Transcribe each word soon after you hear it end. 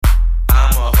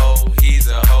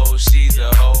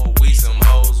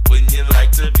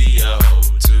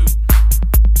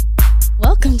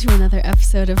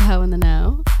of Hoe in the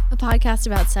Know, a podcast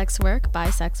about sex work by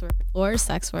sex work or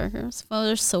sex workers. Well,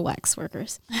 there's sex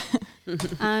workers.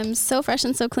 I'm so fresh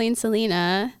and so clean,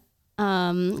 Selena.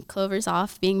 Clover's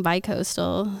off being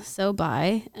bi-coastal, so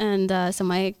bi. And so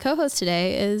my co-host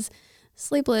today is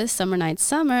Sleepless Summer Night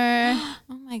Summer.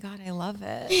 Oh my God, I love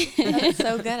it. That's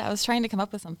so good. I was trying to come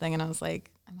up with something and I was like,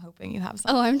 I'm hoping you have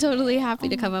something. Oh, I'm totally happy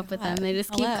to come up with them. They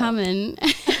just keep coming.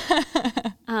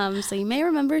 So you may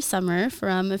remember Summer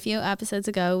from a few episodes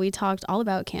ago. We talked all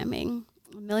about camming,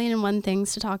 1,000,001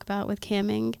 things to talk about with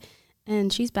camming.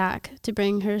 And she's back to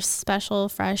bring her special,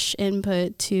 fresh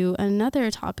input to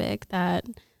another topic that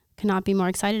cannot be more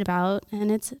excited about,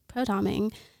 and it's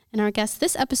pro-doming. And our guest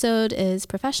this episode is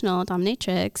professional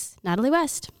dominatrix Natalie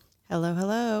West. Hello,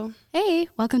 hello. Hey,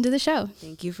 welcome to the show.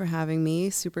 Thank you for having me.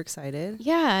 Super excited.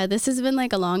 Yeah, this has been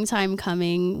like a long time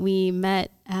coming. We met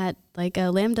at like a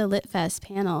Lambda Lit Fest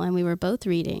panel and we were both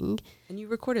reading. And you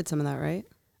recorded some of that, right?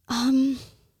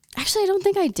 Actually, I don't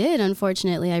think I did,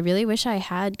 unfortunately. I really wish I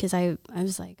had because I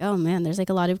was like, oh man, there's like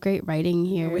a lot of great writing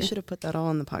here. We should have put that all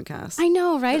on the podcast. I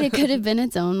know, right? It could have been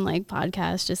its own like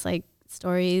podcast, just like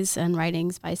stories and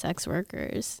writings by sex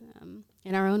workers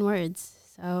in our own words.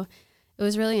 So it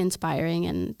was really inspiring,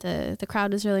 and the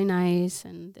crowd was really nice,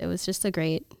 and it was just a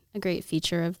great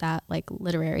feature of that like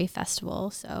literary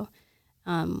festival. So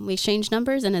we exchanged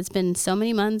numbers, and it's been so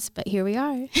many months, but here we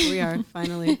are. Here we are,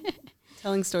 finally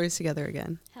telling stories together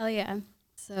again. Hell yeah.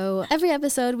 So every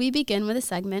episode we begin with a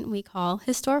segment we call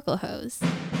Historical Hoes.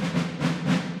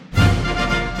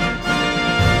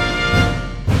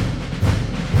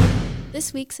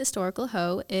 This week's historical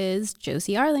hoe is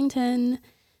Josie Arlington.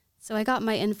 So I got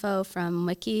my info from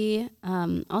Wiki,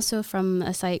 also from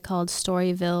a site called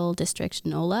Storyville District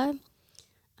NOLA.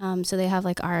 So they have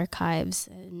like archives,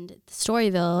 and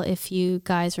Storyville, if you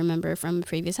guys remember from a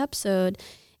previous episode,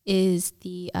 is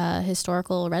the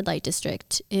historical red light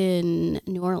district in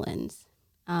New Orleans.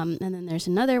 And then there's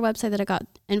another website that I got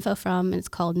info from, and it's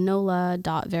called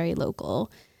nola.verylocal.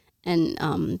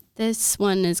 And this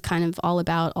one is kind of all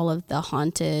about all of the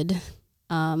haunted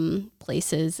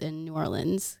places in New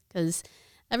Orleans, because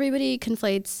everybody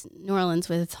conflates New Orleans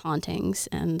with hauntings.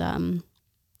 And,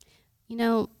 you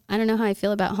know, I don't know how I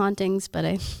feel about hauntings, but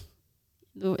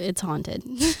it's haunted.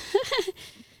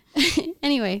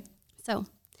 Anyway, so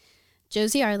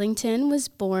Josie Arlington was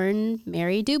born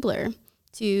Mary Dubler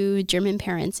to German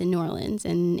parents in New Orleans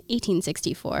in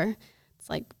 1864. It's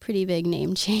like pretty big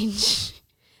name change.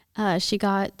 She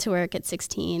got to work at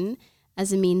 16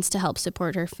 as a means to help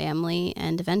support her family,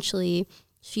 and eventually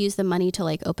she used the money to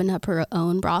like open up her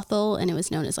own brothel, and it was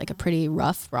known as like a pretty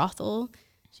rough brothel.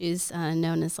 She was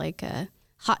known as like a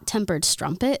hot-tempered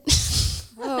strumpet.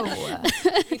 Whoa,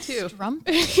 Me too.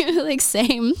 Strumpet? Like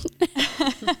same.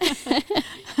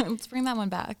 Let's bring that one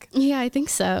back. Yeah, I think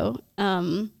so.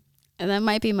 And that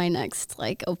might be my next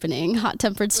like opening,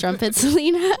 hot-tempered strumpet,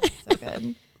 Selena. So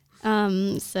good.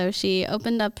 So she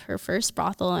opened up her first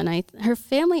brothel, and her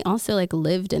family also like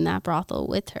lived in that brothel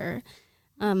with her.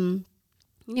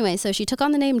 Anyway, so she took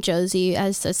on the name Josie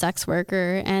as a sex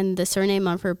worker and the surname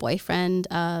of her boyfriend,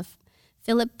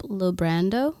 Philip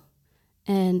Lobrando.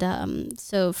 And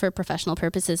so for professional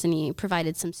purposes, and he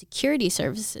provided some security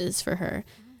services for her.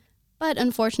 But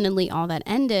unfortunately, all that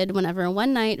ended whenever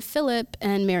one night Philip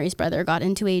and Mary's brother got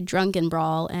into a drunken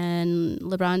brawl, and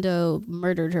Lobrando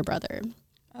murdered her brother.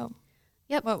 Oh.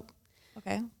 Yep. Whoa.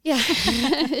 Okay. Yeah.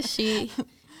 He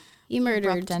murdered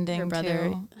her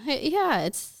brother. Too. Yeah,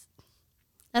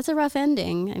 that's a rough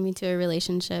ending. I mean, to a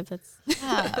relationship. It's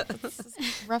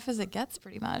as rough as it gets,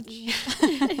 pretty much.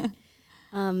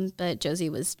 But Josie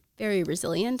was very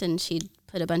resilient, and she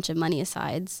put a bunch of money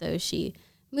aside. So she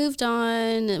moved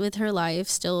on with her life,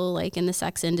 still like in the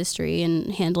sex industry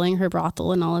and handling her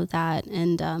brothel and all of that.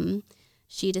 And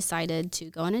she decided to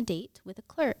go on a date with a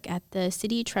clerk at the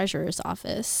city treasurer's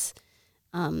office.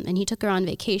 And he took her on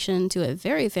vacation to a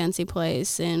very fancy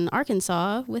place in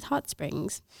Arkansas with hot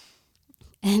springs.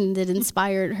 And it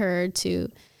inspired her to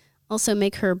also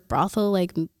make her brothel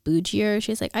like bougier.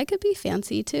 She's like, I could be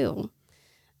fancy too.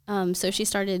 So she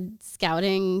started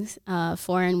scouting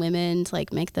foreign women to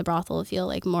like make the brothel feel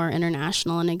like more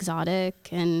international and exotic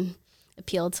and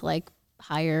appeal to like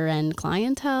higher end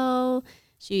clientele.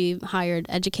 She hired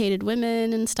educated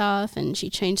women and stuff, and she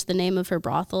changed the name of her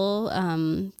brothel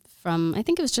from, I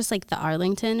think it was just like the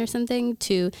Arlington or something,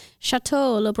 to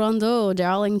Chateau Le Brando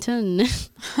d'Arlington.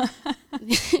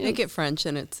 Make it French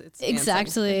and it's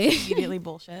exactly. It's immediately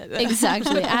bullshit.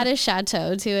 Exactly. Add a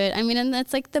chateau to it. I mean, and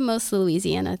that's like the most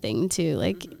Louisiana thing too.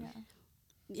 Like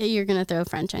you're going to throw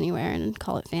French anywhere and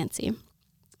call it fancy.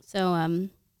 So,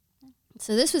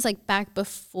 so this was like back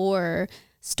before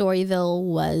Storyville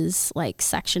was like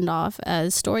sectioned off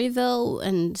as Storyville.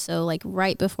 And so like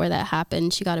right before that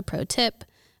happened, she got a pro tip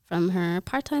from her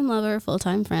part-time lover,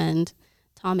 full-time friend,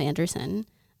 Tom Anderson,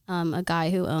 a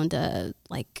guy who owned a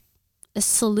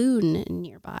saloon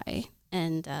nearby.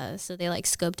 And so they like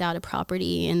scoped out a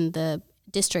property in the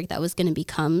district that was going to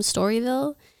become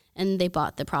Storyville. And they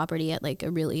bought the property at like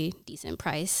a really decent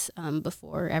price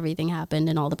before everything happened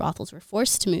and all the brothels were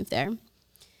forced to move there.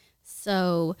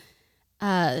 So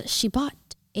she bought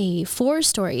a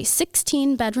 4-story,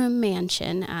 16-bedroom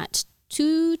mansion at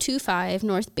 225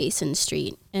 North Basin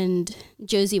Street. And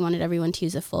Josie wanted everyone to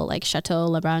use a full like Chateau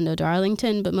Labrando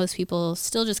d'Arlington, but most people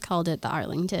still just called it the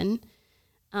Arlington.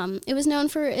 It was known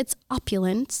for its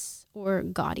opulence or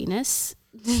gaudiness,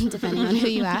 depending on who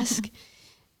you ask,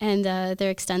 and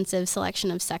their extensive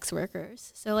selection of sex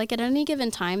workers. So like at any given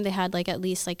time, they had like at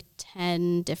least like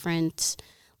 10 different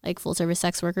like full service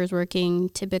sex workers working,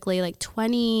 typically like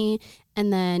 20.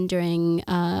 And then during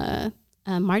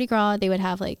Mardi Gras, they would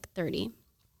have like 30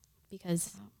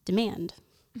 because demand.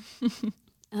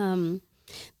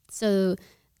 So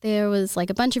there was like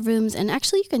a bunch of rooms, and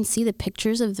actually you can see the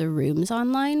pictures of the rooms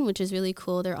online, which is really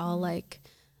cool. They're all like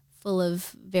full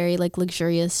of very like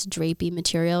luxurious drapey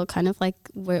material, kind of like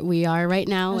where we are right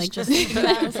now. Like just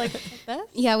that was like this.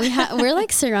 Yeah, we're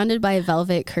like surrounded by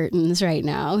velvet curtains right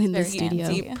now in the studio.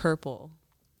 Deep purple.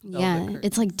 Yeah, curtains.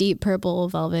 it's like deep purple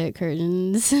velvet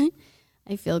curtains.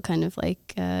 I feel kind of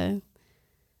like I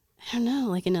don't know,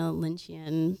 like in a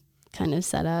Lynchian kind of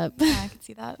setup. Yeah, I could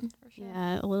see that for sure.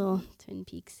 Yeah, a little Twin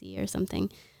Peaksy or something.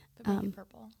 But make it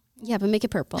purple. Yeah, but make it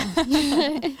purple.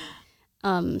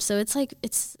 So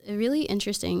it's a really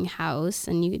interesting house,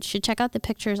 and you should check out the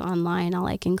pictures online. I'll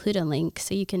like include a link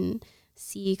so you can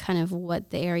see kind of what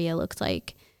the area looked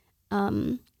like.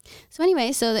 So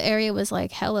anyway, so the area was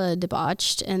like hella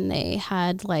debauched, and they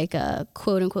had like a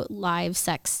quote unquote live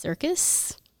sex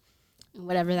circus,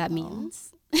 whatever that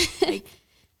means. Like,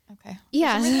 okay.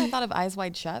 Yeah. For some reason I thought of Eyes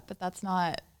Wide Shut, but that's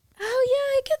not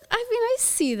Oh yeah, I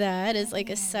see that as like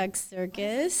a sex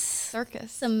circus.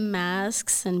 circus. Some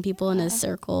masks and people in a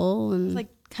circle, and It's like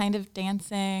kind of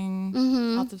dancing,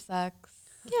 lots of sex.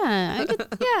 yeah,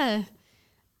 yeah.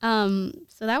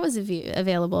 So that was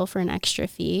available for an extra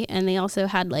fee, and they also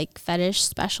had like fetish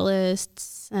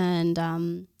specialists,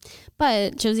 and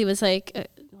but Josie was like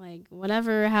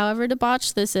whatever, however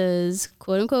debauched this is,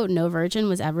 quote unquote, no virgin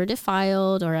was ever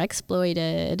defiled or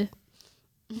exploited.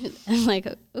 I'm like,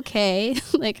 okay,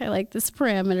 like I like this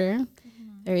parameter,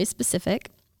 very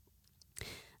specific.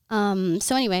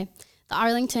 So anyway, the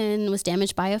Arlington was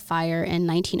damaged by a fire in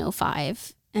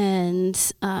 1905.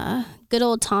 And good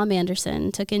old Tom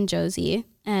Anderson took in Josie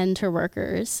and her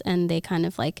workers, and they kind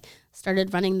of like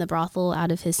started running the brothel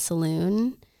out of his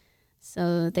saloon.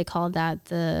 So they called that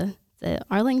the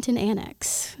Arlington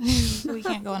Annex. So we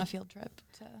can't go on a field trip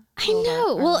to I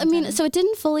know. Well, I mean, so it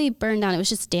didn't fully burn down. It was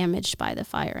just damaged by the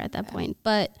fire at that point,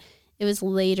 but it was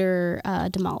later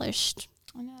demolished.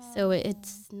 Oh, no. So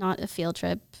it's not a field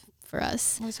trip for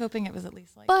us. I was hoping it was at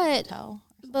least like But- a hotel.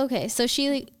 Okay, so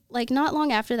she like not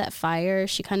long after that fire,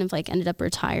 she kind of like ended up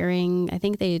retiring. I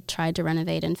think they tried to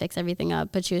renovate and fix everything up,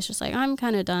 but she was just like, I'm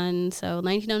kind of done. So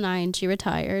 1909, she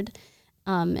retired,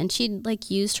 and she'd like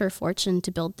used her fortune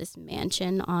to build this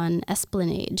mansion on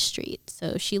Esplanade Street.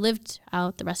 So she lived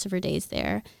out the rest of her days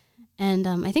there, and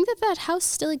I think that house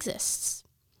still exists.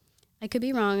 I could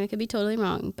be wrong. I could be totally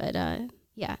wrong, but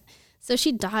yeah. So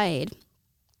she died,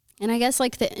 and I guess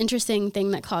like the interesting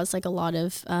thing that caused like a lot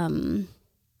of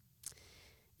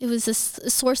it was a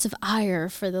source of ire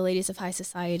for the ladies of high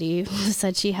society was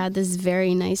that she had this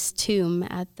very nice tomb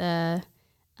at the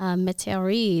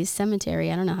Metairie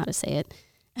Cemetery. I don't know how to say it.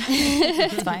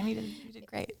 It's fine. You did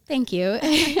great. Thank you.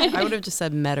 I would have just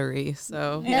said Metairie.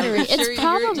 So Metairie. I'm It's sure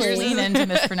probably- Lean into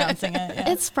mispronouncing it. Yeah.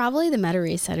 It's probably the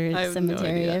Metairie I have no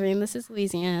Cemetery. idea. I mean, this is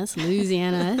Louisiana. It's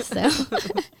Louisiana. So,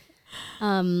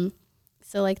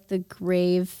 so like the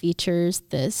grave features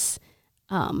this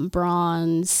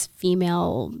bronze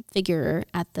female figure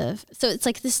so it's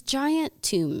like this giant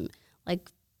tomb,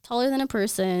 like taller than a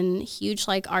person, huge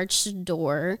like arched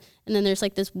door, and then there's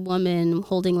like this woman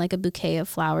holding like a bouquet of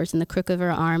flowers in the crook of her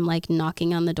arm, like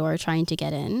knocking on the door trying to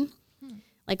get in,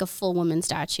 like a full woman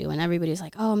statue. And everybody's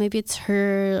like, oh, maybe it's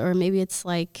her, or maybe it's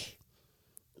like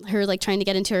her like trying to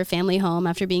get into her family home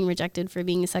after being rejected for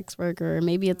being a sex worker, or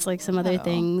maybe it's like some other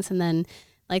things. And then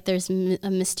like there's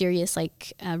a mysterious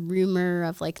like rumor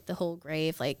of like the whole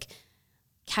grave like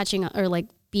catching or like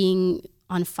being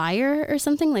on fire or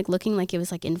something, like looking like it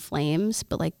was like in flames,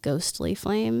 but like ghostly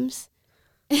flames.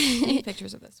 I need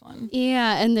pictures of this one.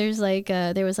 Yeah, and there's like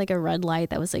there was like a red light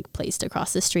that was like placed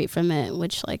across the street from it,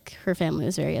 which like her family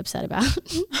was very upset about.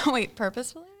 Wait,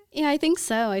 purposefully? Yeah, I think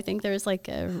so. I think there was like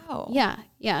a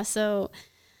yeah. So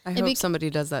I hope somebody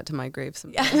does that to my grave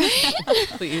sometime.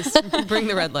 Please bring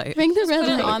the red light. bring the red Put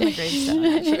it light on the gravestone,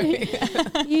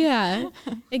 actually. Yeah,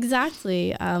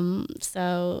 exactly.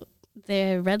 So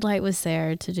the red light was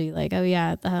there to do like, oh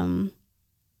yeah,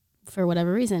 for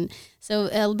whatever reason. So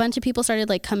a bunch of people started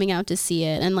like coming out to see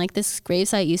it, and like this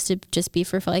gravesite used to just be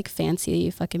for like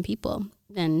fancy fucking people.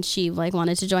 And she like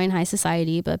wanted to join high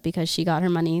society, but because she got her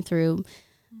money through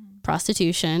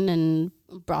prostitution and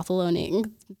brothel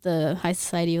owning, the high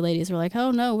society ladies were like,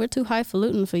 oh no, we're too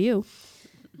highfalutin for you.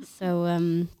 So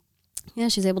yeah,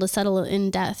 she's able to settle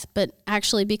in death. But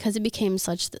actually, because it became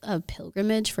such a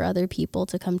pilgrimage for other people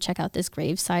to come check out this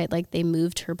gravesite, like they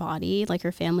moved her body, like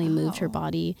her family moved her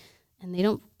body, and they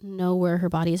don't know where her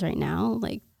body is right now.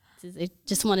 Like they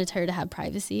just wanted her to have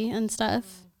privacy and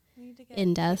stuff We need to get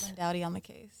in death. Caitlin Dowdy on the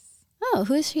case. Oh,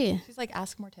 who is she? She's like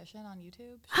Ask Mortician on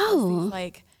YouTube. She Oh. does these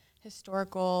like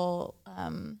historical,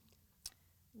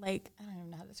 like, I don't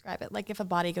even know how to describe it. Like if a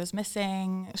body goes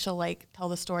missing, she'll like tell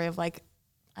the story of like,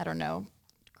 I don't know,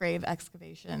 grave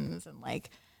excavations, and like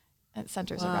it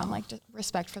centers around like just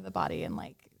respect for the body and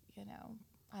like, you know,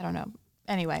 I don't know.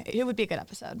 Anyway, it would be a good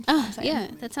episode. Oh, yeah,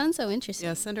 that sounds so interesting.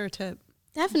 Yeah, send her a tip.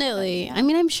 Definitely. I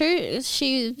mean, I'm sure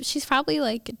she's probably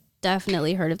like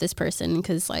definitely heard of this person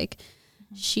because like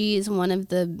she's one of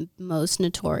the most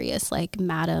notorious like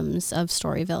madams of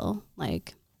Storyville,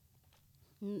 like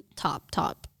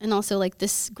top. And also like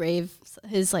this grave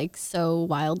is like so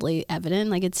wildly evident.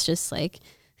 Like it's just like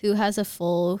who has a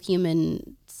full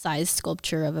human sized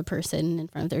sculpture of a person in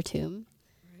front of their tomb.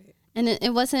 And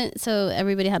it wasn't, so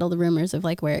everybody had all the rumors of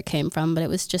like where it came from, but it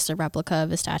was just a replica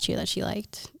of a statue that she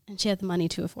liked, and she had the money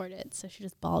to afford it, so she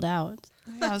just balled out.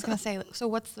 Yeah, I was gonna say. So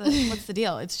what's the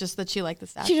deal? It's just that she liked the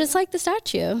statue. She just liked the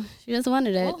statue. She just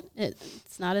wanted it. Cool.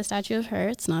 It's not a statue of her.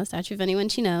 It's not a statue of anyone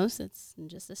she knows. It's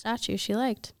just a statue she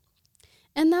liked.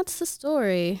 And that's the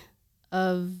story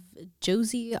of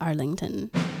Josie Arlington.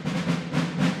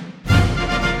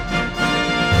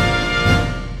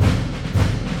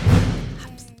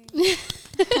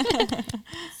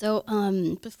 So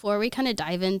before we kind of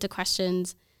dive into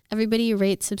questions, everybody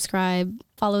rate, subscribe,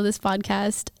 follow this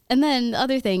podcast. And then the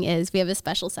other thing is we have a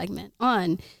special segment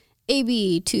on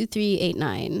AB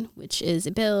 2389, which is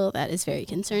a bill that is very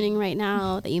concerning right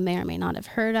now that you may or may not have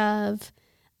heard of.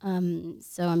 So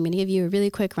I'm going to give you a really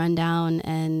quick rundown,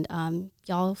 and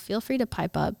y'all feel free to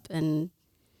pipe up and,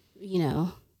 you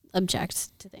know,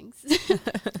 object to things.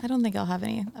 I don't think I'll have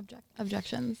any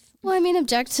objections. Well, I mean,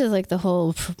 object to like the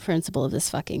whole principle of this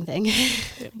fucking thing.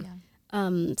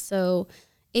 Yeah. So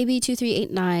AB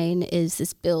 2389 is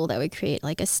this bill that would create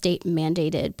like a state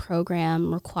mandated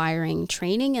program requiring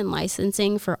training and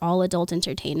licensing for all adult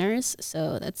entertainers.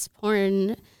 So that's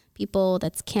porn people,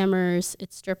 that's cammers,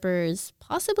 it's strippers,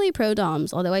 possibly pro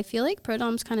doms. Although I feel like pro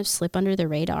doms kind of slip under the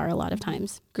radar a lot of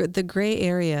times. The gray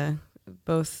area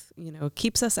both, you know,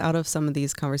 keeps us out of some of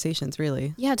these conversations,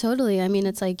 really. Yeah, totally. I mean,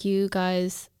 it's like you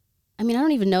guys, I mean, I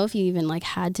don't even know if you even like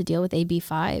had to deal with AB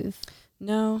 5.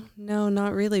 No,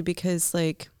 not really, because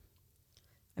like,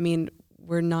 I mean,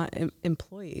 we're not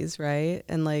employees, right?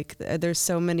 And like, there's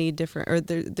so many different, or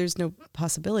there's no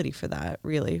possibility for that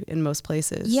really in most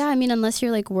places. Yeah, I mean, unless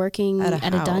you're like working at a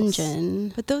house.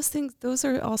 dungeon. But those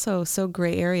are also so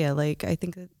gray area. Like, I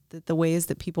think that the ways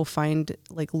that people find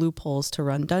like loopholes to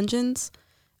run dungeons,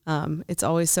 it's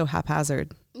always so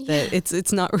haphazard that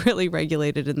it's not really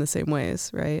regulated in the same ways,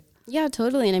 right? Yeah,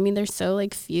 totally. And I mean, there's so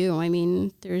like few. I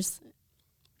mean,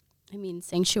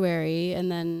 Sanctuary, and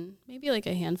then maybe like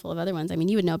a handful of other ones. I mean,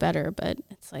 you would know better, but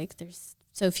it's like there's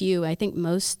so few. I think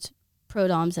most pro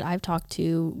doms that I've talked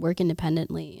to work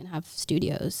independently and have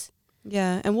studios.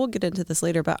 Yeah, and we'll get into this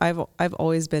later, but I've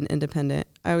always been independent.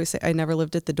 I always say I never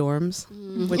lived at the dorms,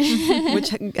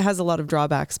 which has a lot of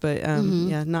drawbacks, but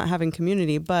yeah, not having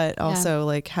community, but also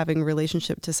like having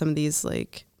relationship to some of these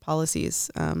like policies.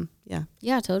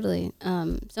 Yeah, totally.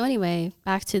 So anyway,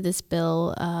 back to this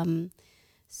bill.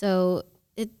 So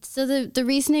the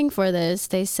reasoning for this,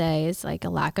 they say, is like a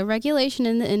lack of regulation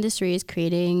in the industry is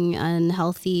creating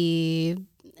unhealthy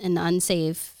and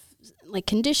unsafe like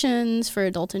conditions for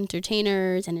adult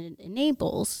entertainers, and it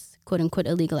enables quote unquote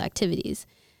illegal activities.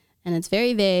 And it's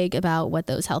very vague about what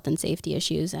those health and safety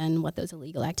issues and what those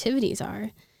illegal activities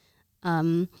are.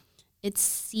 It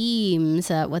seems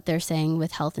that what they're saying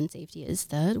with health and safety is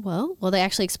that, well, they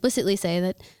actually explicitly say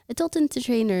that adult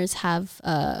entertainers have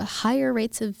higher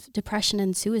rates of depression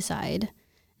and suicide.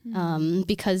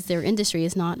 because their industry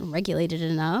is not regulated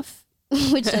enough,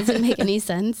 which doesn't make any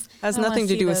sense. Has nothing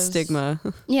to do with stigma.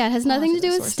 Yeah, it has nothing to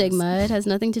do with stigma. It has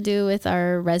nothing to do with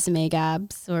our resume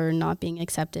gaps or not being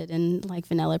accepted in like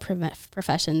vanilla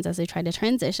professions as they try to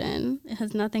transition. It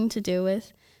has nothing to do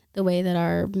with the way that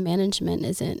our management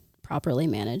isn't properly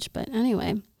managed. But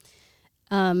anyway,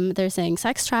 they're saying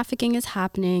sex trafficking is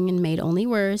happening and made only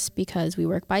worse because we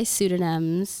work by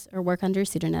pseudonyms or work under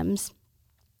pseudonyms,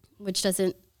 which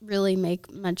doesn't really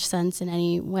make much sense in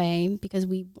any way because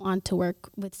we want to work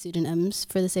with pseudonyms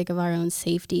for the sake of our own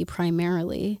safety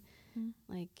primarily.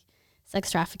 Like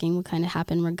sex trafficking will kind of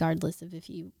happen regardless of if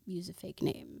you use a fake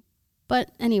name.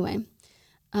 But anyway,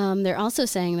 they're also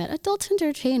saying that adult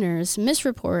entertainers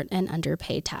misreport and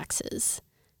underpay taxes,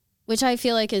 which I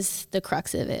feel like is the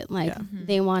crux of it. Like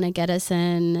they want to get us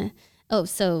in.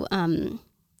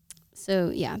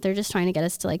 So yeah, they're just trying to get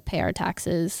us to like pay our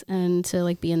taxes and to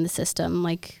like be in the system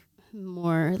like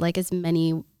more like as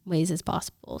many ways as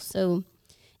possible. So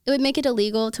it would make it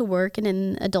illegal to work in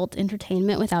an adult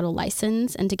entertainment without a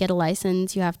license. And to get a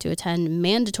license, you have to attend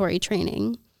mandatory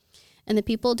training. And the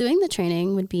people doing the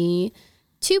training would be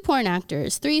 2 porn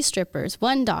actors, 3 strippers,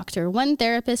 1 doctor, 1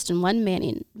 therapist, and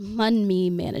 1 money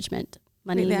management.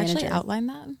 Money Wait, they manager. actually outline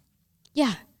that?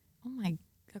 Yeah. Oh my,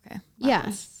 okay. Wow, Yeah.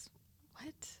 What?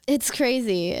 It's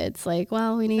crazy. It's like,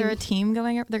 well, we need... Is there a team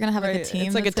going up? They're going to have like a team.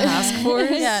 It's like a that's task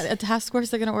force. Yeah, a task force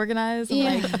they're going to organize. And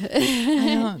Yeah. like,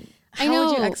 how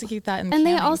would you execute that in And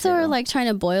they planning also too? are like trying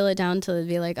to boil it down to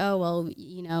be like, oh, well,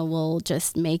 you know, we'll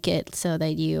just make it so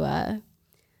that you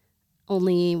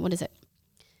only, what is it?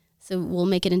 So we'll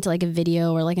make it into like a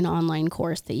video or like an online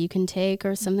course that you can take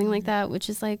or something like that, which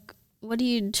is like, what are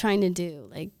you trying to do?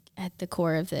 Like at the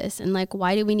core of this? And like,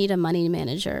 why do we need a money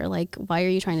manager? Like, why are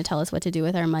you trying to tell us what to do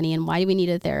with our money? And why do we need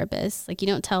a therapist? Like, you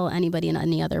don't tell anybody in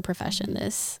any other profession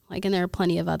this. Like, and there are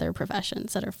plenty of other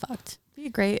professions that are fucked. It'd be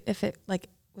great if it like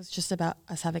was just about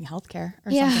us having healthcare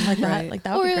or something like that. Like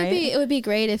that would be great. It would be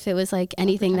great if it was like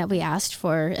anything that we asked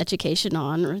for education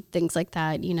on or things like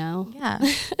that, you know? Yeah.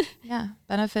 Yeah.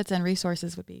 Benefits and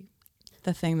resources would be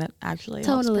the thing that actually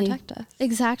Totally. helps protect us.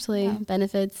 Exactly. Yeah.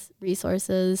 Benefits,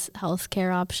 resources,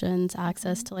 healthcare options,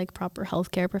 access to like proper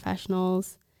healthcare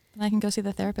professionals. And I can go see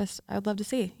the therapist I would love to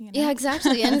see. You know? Yeah,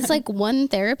 exactly. And it's like one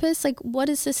therapist, like what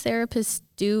does this therapist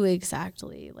do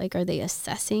exactly? Like, are they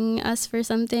assessing us for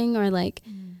something or like,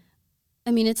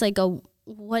 I mean, it's like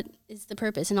what is the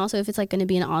purpose? And also if it's like going to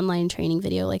be an online training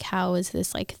video, like how is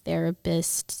this like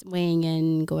therapist weighing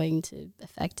in going to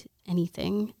affect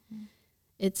anything?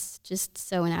 It's just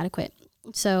so inadequate.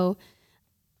 So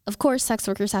of course, sex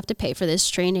workers have to pay for this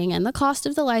training and the cost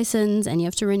of the license, and you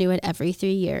have to renew it every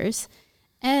 3 years.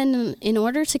 And in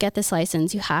order to get this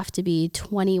license, you have to be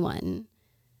 21,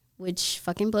 which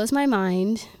fucking blows my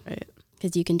mind. Right.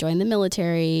 Because you can join the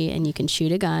military and you can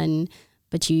shoot a gun,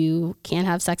 but you can't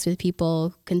have sex with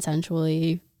people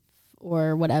consensually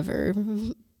or whatever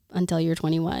until you're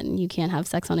 21. You can't have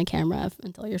sex on a camera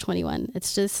until you're 21.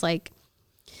 It's just like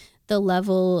the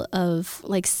level of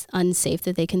like unsafe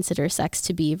that they consider sex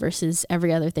to be versus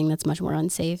every other thing that's much more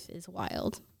unsafe is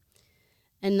wild.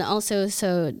 And also,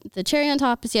 so the cherry on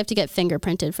top is you have to get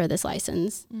fingerprinted for this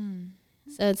license.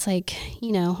 So it's like,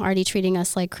 you know, already treating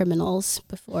us like criminals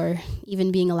before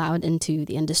even being allowed into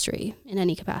the industry in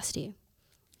any capacity.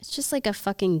 It's just like a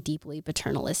fucking deeply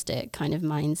paternalistic kind of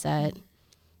mindset.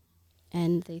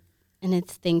 And it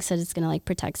thinks that it's going to like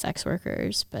protect sex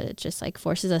workers, but it just like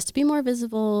forces us to be more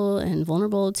visible and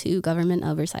vulnerable to government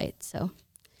oversight. So,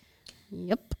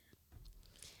 yep.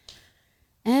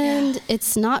 And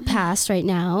it's not passed right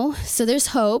now. So there's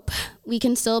hope. We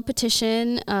can still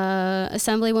petition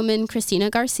Assemblywoman Cristina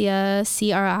Garcia,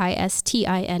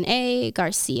 Cristina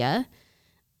Garcia,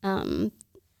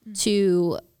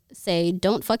 to say,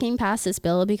 don't fucking pass this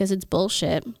bill because it's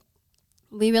bullshit.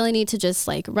 We really need to just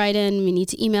like write in. We need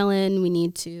to email in. We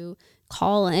need to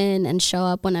call in and show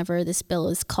up whenever this bill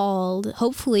is called.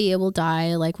 Hopefully it will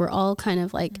die. Like we're all kind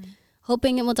of like...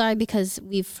 hoping it will die because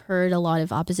we've heard a lot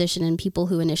of opposition and people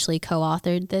who initially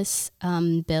co-authored this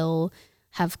bill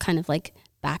have kind of like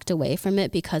backed away from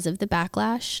it because of the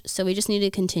backlash. So we just need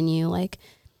to continue like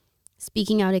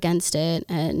speaking out against it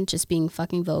and just being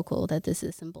fucking vocal that this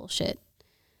is some bullshit.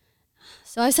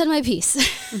 So I said my piece.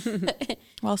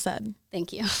 Well said.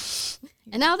 Thank you.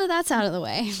 And now that that's out of the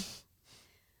way,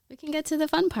 we can get to the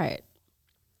fun part.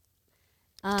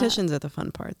 Petitions are the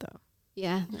fun part though.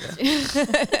 Yeah.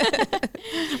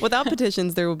 Without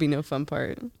petitions, there will be no fun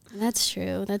part. That's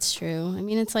true. That's true. I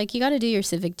mean, it's like you got to do your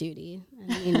civic duty.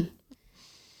 I mean,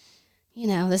 you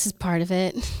know, this is part of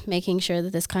it, making sure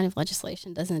that this kind of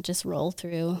legislation doesn't just roll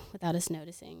through without us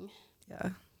noticing.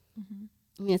 Yeah.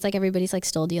 I mean, it's like everybody's like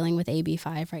still dealing with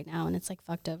AB5 right now, and it's like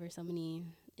fucked over so many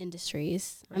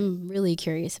industries. Right. I'm really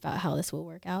curious about how this will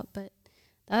work out, but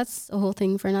that's a whole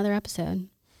thing for another episode.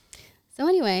 So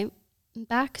anyway,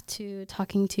 back to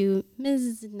talking to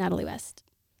Ms. Natalie West.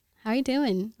 How are you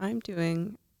doing? I'm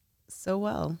doing so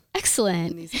well.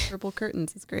 Excellent. And these purple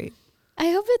curtains, it's great. I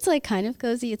hope it's like kind of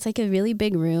cozy. It's like a really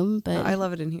big room, but I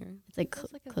love it in here. it's like,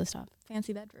 closed off.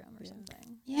 Fancy bedroom or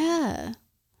something. Yeah.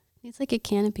 It's like a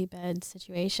canopy bed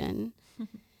situation.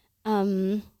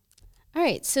 All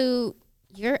right. So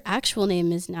your actual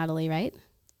name is Natalie, right?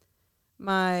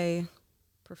 My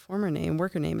performer name,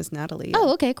 worker name is Natalie.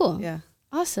 Oh, okay, cool. Yeah.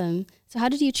 Awesome. So how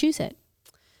did you choose it?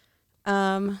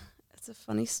 It's a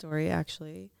funny story,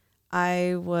 actually.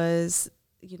 I was,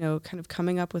 kind of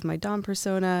coming up with my Dom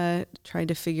persona, trying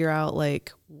to figure out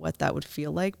like what that would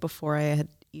feel like before I had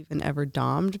even ever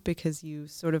dommed, because you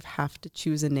sort of have to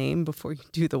choose a name before you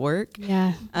do the work.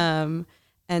 Yeah.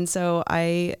 And so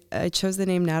I chose the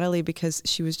name Natalie because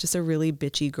she was just a really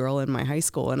bitchy girl in my high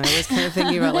school. And I was kind of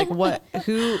thinking about like,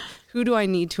 who do I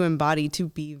need to embody to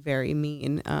be very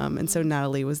mean? And so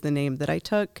Natalie was the name that I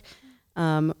took.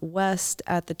 West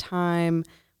at the time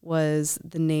was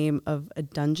the name of a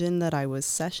dungeon that I was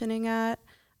sessioning at.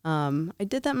 I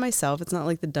did that myself. It's not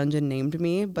like the dungeon named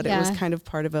me, but it was kind of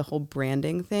part of a whole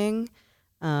branding thing.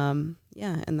 And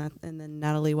then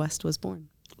Natalie West was born.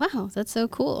 Wow, that's so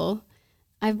cool.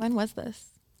 When was this?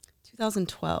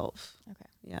 2012. Okay.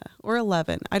 Yeah. Or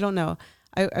 11. I don't know.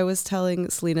 I was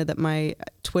telling Selena that my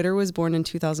Twitter was born in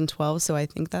 2012, so I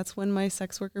think that's when my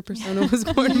sex worker persona was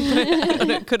born, but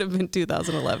it could have been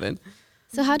 2011.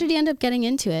 So how did you end up getting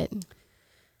into it?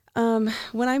 When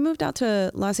I moved out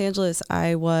to Los Angeles,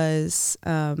 I was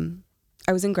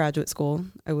in graduate school.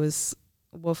 I was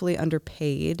woefully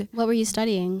underpaid. What were you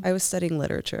studying? I was studying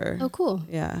literature. Oh, cool.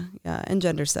 Yeah, and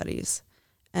gender studies.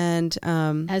 And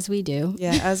as we do.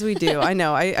 Yeah, as we do. I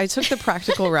know. I took the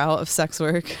practical route of sex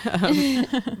work.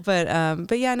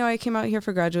 But yeah, no, I came out here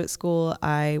for graduate school.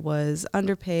 I was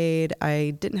underpaid.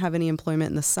 I didn't have any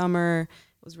employment in the summer.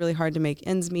 It was really hard to make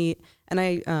ends meet. And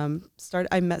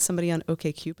I met somebody on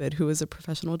OkCupid who was a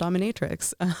professional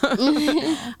dominatrix.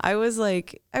 I was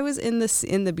in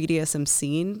the BDSM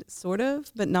scene sort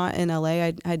of, but not in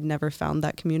LA. I'd never found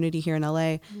that community here in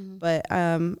LA, but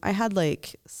I had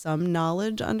like some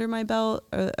knowledge under my belt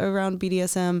around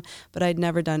BDSM, but I'd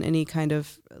never done any kind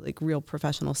of like real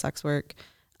professional sex work.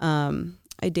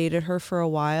 I dated her for a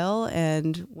while,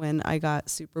 and when I got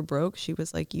super broke, she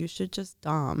was like, "You should just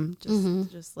dom,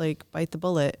 just like bite the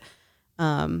bullet."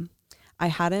 I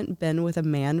hadn't been with a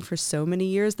man for so many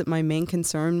years that my main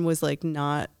concern was like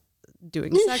not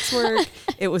doing sex work.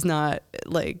 It was not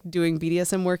like doing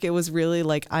BDSM work. It was really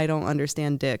like, I don't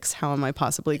understand dicks. How am I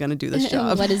possibly going to do this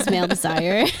job? What is male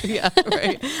desire? Yeah,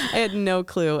 right. I had no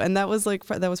clue. And that was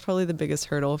probably the biggest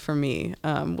hurdle for me,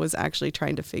 was actually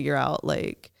trying to figure out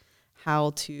like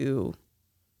how to,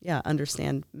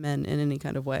 understand men in any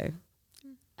kind of way.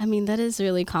 I mean, that is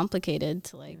really complicated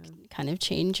to kind of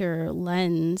change your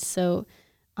lens. So,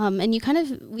 and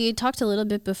we talked a little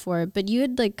bit before, but you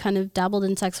had like kind of dabbled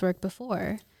in sex work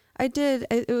before. I did.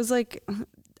 It was like,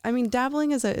 I mean,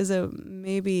 dabbling is a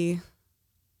maybe,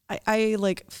 I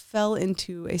like fell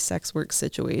into a sex work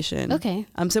situation. Okay.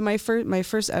 So my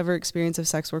first ever experience of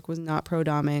sex work was not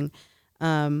pro-doming.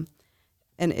 And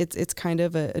it's kind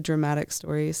of a dramatic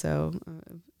story. So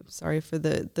I'm sorry for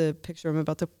the picture I'm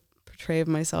about to portray of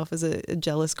myself as a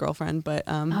jealous girlfriend, but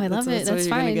I love it. That's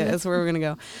fine. That's where we're gonna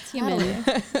go. It's human.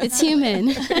 It's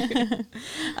human.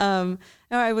 No,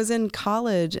 I was in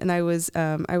college, and I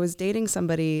was dating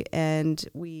somebody, and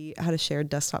we had a shared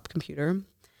desktop computer.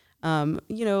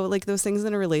 Like those things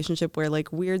in a relationship where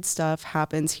like weird stuff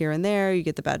happens here and there. You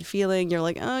get the bad feeling. You're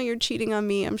like, oh, you're cheating on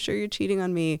me. I'm sure you're cheating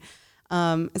on me.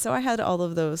 And so I had all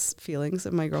of those feelings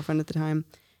of my girlfriend at the time,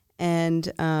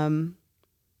 and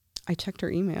I checked her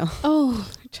email. Oh,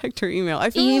 I checked her email. I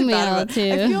feel really bad about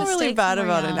it. I feel really bad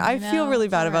about it. I feel really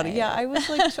bad about it. Yeah, I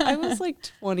was like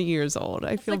 20 years old.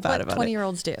 I feel bad about it.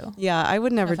 20-year-olds do. Yeah, I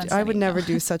would never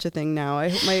do such a thing now.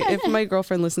 If my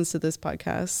girlfriend listens to this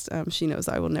podcast, she knows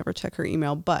I will never check her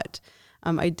email. But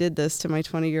I did this to my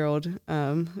 20-year-old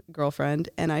girlfriend,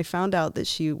 and I found out that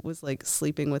she was like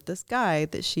sleeping with this guy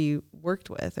that she worked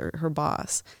with, or her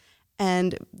boss.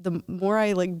 And the more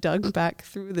I like dug back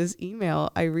through this email,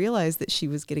 I realized that she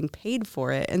was getting paid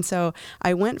for it. And so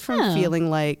I went from feeling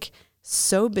like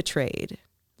so betrayed,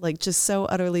 like just so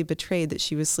utterly betrayed that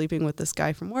she was sleeping with this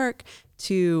guy from work,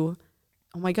 to,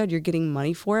 oh my God, you're getting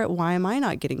money for it. Why am I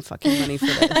not getting fucking money for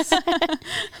this?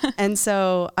 And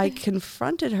so I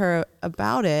confronted her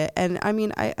about it. And I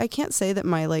mean, I can't say that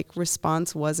my like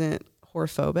response wasn't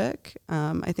horphobic.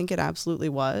 I think it absolutely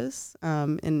was.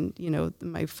 And, you know,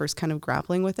 my first kind of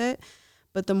grappling with it.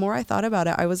 But the more I thought about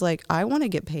it, I was like, I want to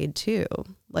get paid too.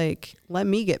 Like, let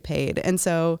me get paid. And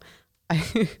so I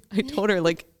told her,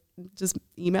 like, just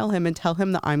email him and tell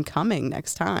him that I'm coming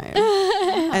next time.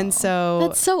 And so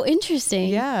that's so interesting.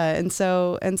 Yeah. And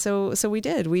so we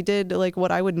did like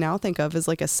what I would now think of as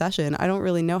like a session. I don't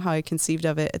really know how I conceived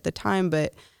of it at the time,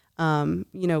 but, you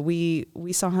know, we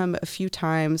saw him a few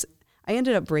times. I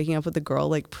ended up breaking up with the girl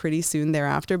like pretty soon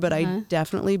thereafter, but I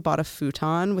definitely bought a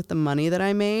futon with the money that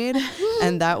I made.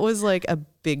 And that was like a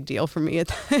big deal for me at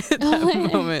that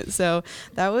moment. So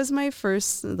that was my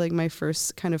first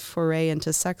kind of foray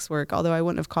into sex work, although I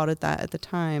wouldn't have called it that at the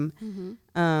time.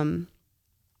 Mm-hmm.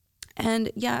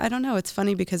 And yeah, I don't know. It's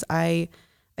funny because I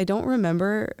don't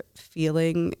remember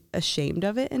feeling ashamed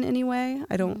of it in any way.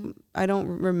 I don't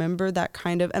remember that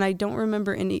kind of, and I don't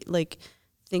remember any like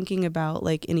thinking about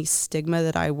like any stigma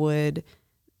that I would,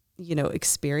 you know,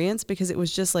 experience, because it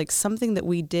was just like something that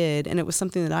we did, and it was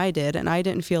something that I did, and I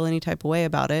didn't feel any type of way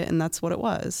about it, and that's what it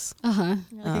was. Like,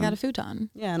 I got a futon.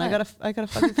 Yeah, and I got a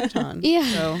fucking futon. Yeah.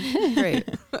 So great.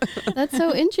 That's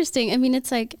so interesting. I mean,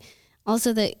 it's like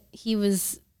also that he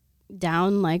was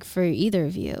down like for either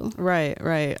of you. Right.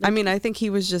 I mean, I think he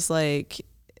was just like,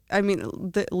 I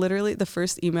mean, literally the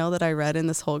first email that I read in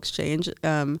this whole exchange,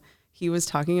 he was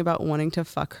talking about wanting to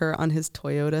fuck her on his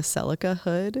Toyota Celica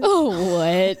hood. Oh,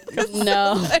 what?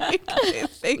 No. Like, I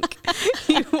think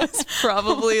he was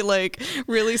probably like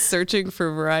really searching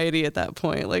for variety at that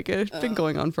point. Like it had been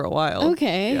going on for a while.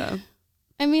 Okay. Yeah.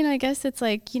 I mean, I guess it's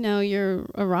like, you know, your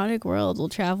erotic world will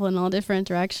travel in all different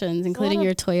directions, including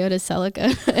your Toyota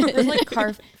Celica. Or like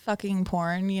car fucking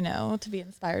porn, you know, to be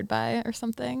inspired by or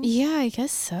something. Yeah, I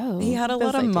guess so. He had a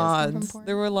lot of mods.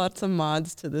 There were lots of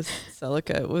mods to this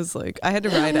Celica. It was like, I had to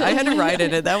ride it. I had to ride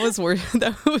in it. That was worse.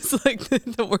 That was like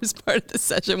the worst part of the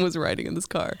session was riding in this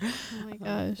car. Oh my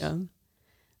gosh. Yeah.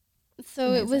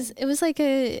 So Amazing.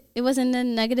 it wasn't a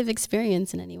negative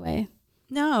experience in any way.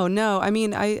 No. I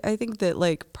mean, I think that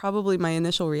like probably my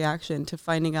initial reaction to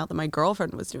finding out that my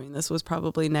girlfriend was doing this was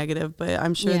probably negative, but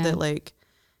I'm sure that like,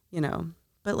 you know,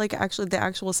 but like actually the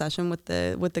actual session with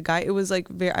the guy, it was like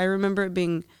I remember it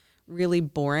being really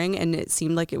boring, and it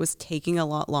seemed like it was taking a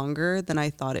lot longer than I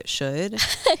thought it should.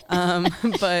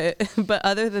 But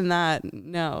other than that,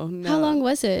 no. How long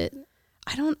was it?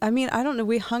 I don't know.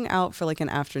 We hung out for like an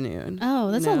afternoon.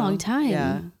 Oh, that's a long time.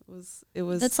 Yeah. It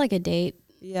was That's like a date.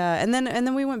 Yeah, and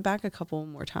then we went back a couple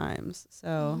more times.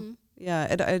 So yeah,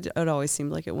 it always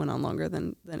seemed like it went on longer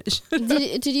than it should.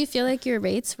 Did you feel like your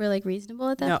rates were like reasonable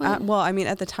at that point? Well, I mean,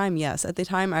 at the time, yes. At the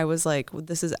time, I was like, well,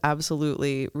 this is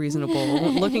absolutely reasonable.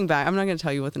 Looking back, I'm not going to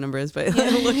tell you what the number is, but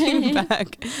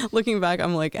looking back,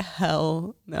 I'm like,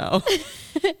 hell no,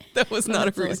 that was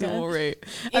not a reasonable rate.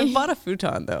 I bought a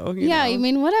futon though. You know? I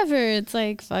mean, whatever. It's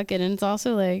like fuck it, and it's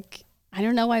also like, I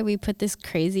don't know why we put this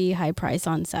crazy high price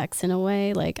on sex in a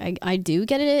way. Like I do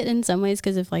get it in some ways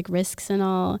because of like risks and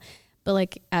all, but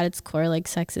like at its core, like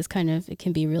sex is kind of, it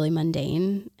can be really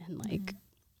mundane and like,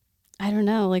 I don't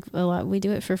know, like a lot, we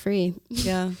do it for free.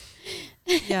 Yeah.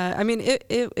 Yeah. I mean,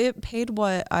 it paid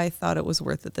what I thought it was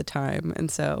worth at the time.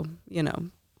 And so, you know,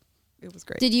 it was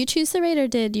great. Did you choose the rate or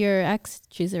did your ex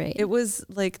choose the rate? It was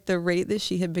like the rate that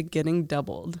she had been getting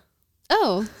doubled.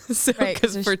 Oh, So, Right, 'cause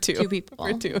because there's for two people.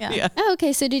 For two. Yeah. Yeah. oh,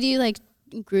 okay. So did you like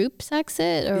group sex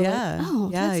it or Yeah. what? Oh,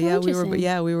 yeah. that's so Yeah.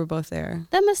 interesting. We were both there.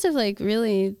 That must have like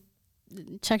really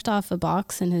checked off a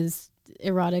box in his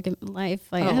erotic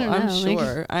life. Like, I don't know. I'm like-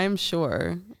 sure. I'm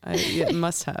sure. It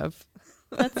must have.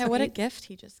 Yeah, what a gift.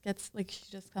 He just gets, like, she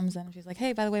just comes in and she's like,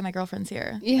 hey, by the way, my girlfriend's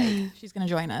here. Yeah. Like, she's going to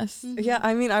join us. Yeah,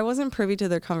 I mean, I wasn't privy to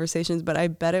their conversations, but I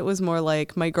bet it was more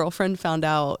like my girlfriend found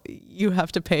out you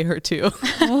have to pay her too,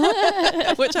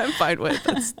 which I'm fine with.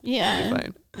 That's Yeah.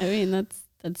 fine. I mean,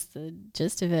 that's the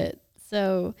gist of it.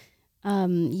 So,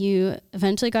 you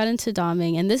eventually got into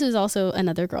doming, and this was also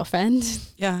another girlfriend.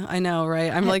 Yeah, I know,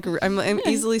 right? I'm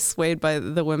easily swayed by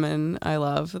the women I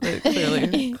love.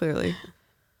 Clearly.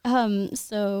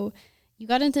 So you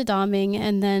got into doming,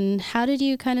 and then how did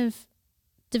you kind of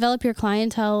develop your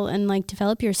clientele and like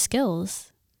develop your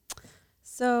skills?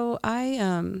 So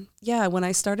when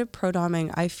I started pro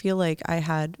doming, I feel like I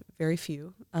had very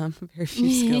few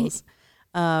skills.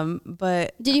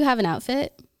 But Did you have an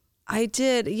outfit? I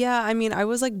did. Yeah. I mean, I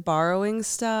was like borrowing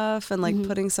stuff and like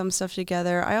putting some stuff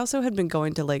together. I also had been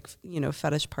going to like, you know,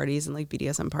 fetish parties and like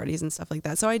BDSM parties and stuff like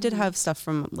that. So I did have stuff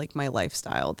from like my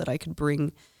lifestyle that I could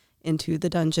bring into the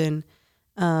dungeon.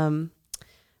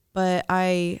 But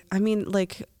I mean,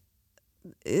 like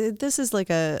this is like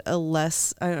a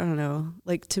less, I don't know,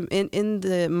 like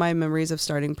my memories of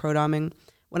starting pro doming,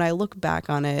 when I look back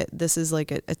on it, this is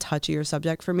like a touchier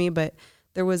subject for me, but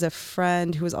there was a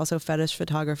friend who was also a fetish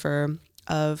photographer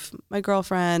of my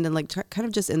girlfriend and like kind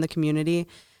of just in the community.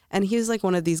 And he was like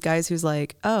one of these guys who's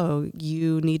like, oh,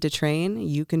 you need to train,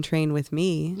 you can train with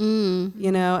me,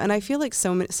 you know? And I feel like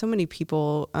so many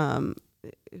people,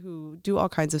 who do all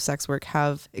kinds of sex work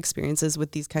have experiences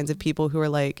with these kinds of people who are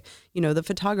like, you know, the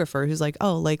photographer who's like,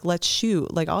 oh, like, let's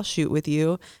shoot, like, I'll shoot with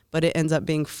you, but it ends up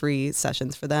being free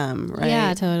sessions for them. Right.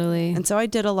 Yeah, totally. And so I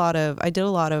did a lot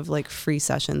of like free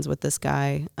sessions with this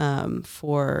guy,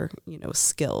 for, you know,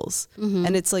 skills.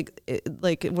 And it's like,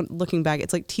 looking back,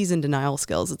 it's like tease and denial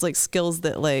skills. It's like skills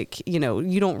that like, you know,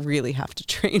 you don't really have to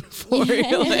train for.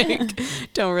 Like,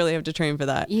 don't really have to train for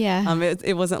that. Yeah.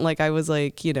 It wasn't like I was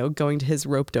like, you know, going to his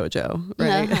rope dojo,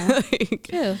 right? Like,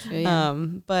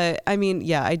 True, but I mean,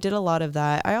 yeah, I did a lot of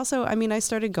that. I also, I mean, I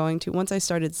started once I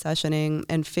started sessioning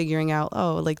and figuring out,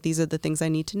 oh, like these are the things I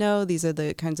need to know. These are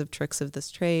the kinds of tricks of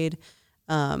this trade.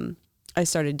 I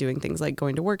started doing things like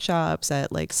going to workshops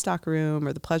at like Stockroom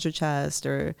or the Pleasure Chest,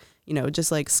 or, you know,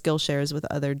 just like skill shares with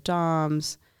other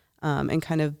DOMs, and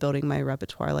kind of building my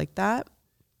repertoire like that.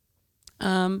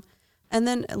 And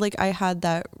then like I had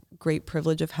that great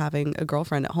privilege of having a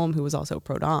girlfriend at home who was also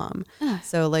pro dom.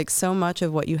 So like so much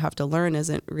of what you have to learn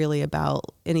isn't really about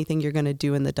anything you're going to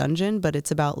do in the dungeon, but it's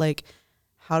about like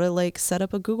how to like set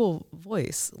up a Google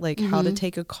Voice, like how to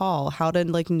take a call, how to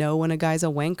like know when a guy's a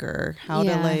wanker, how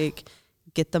to like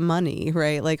get the money,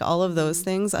 right? Like all of those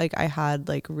things, like I had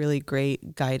like really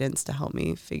great guidance to help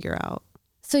me figure out.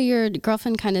 So your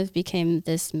girlfriend kind of became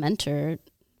this mentor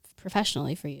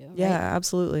professionally for you, right? Yeah,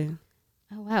 absolutely.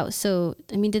 Oh, wow. So,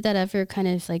 I mean, did that ever kind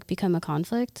of like become a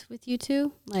conflict with you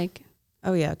two? Like,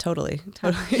 oh yeah, totally.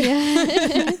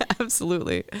 yeah.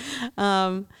 Absolutely.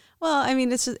 Well, I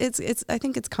mean, it's I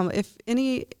think it's if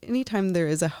anytime there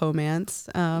is a homance,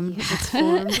 it's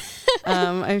formed,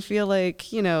 I feel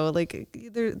like, you know, like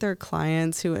there are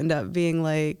clients who end up being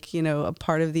like, you know, a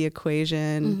part of the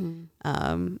equation.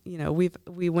 You know,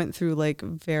 we went through like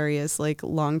various like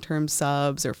long-term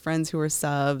subs or friends who are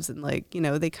subs, and like, you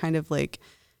know, they kind of like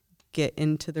get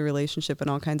into the relationship in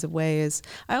all kinds of ways.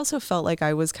 I also felt like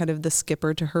I was kind of the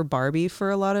skipper to her Barbie for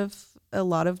a lot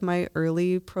of my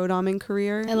early pro-doming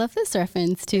career. I love this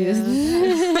reference too.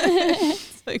 Yeah.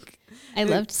 Like, I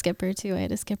loved Skipper too. I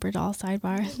had a Skipper doll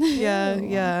sidebar.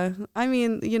 Yeah. I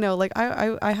mean, you know, like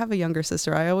I have a younger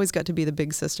sister. I always got to be the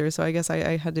big sister, so I guess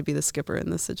I had to be the skipper in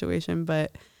this situation.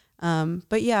 But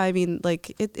yeah, I mean,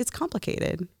 like it's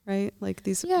complicated, right? Like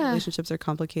these relationships are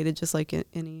complicated, just like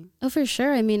any. Oh, for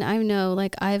sure. I mean, I know,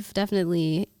 like I've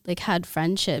definitely like had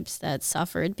friendships that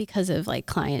suffered because of like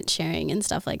client sharing and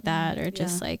stuff like that, or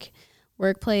just like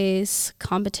workplace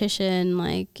competition.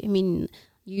 Like, I mean,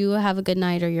 you have a good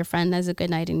night or your friend has a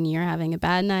good night and you're having a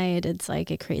bad night. It's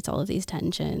like, it creates all of these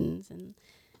tensions. And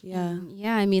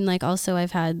yeah, I mean, like also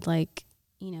I've had like,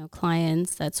 you know,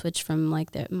 clients that switch from like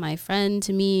my friend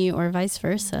to me or vice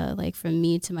versa, like from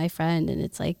me to my friend. And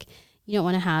it's like, you don't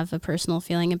want to have a personal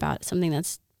feeling about something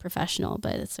that's professional,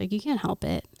 but it's like, you can't help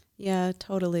it. Yeah,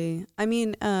 totally. I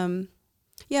mean,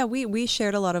 yeah, we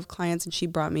shared a lot of clients and she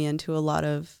brought me into a lot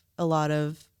of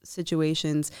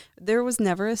situations. There was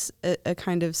never a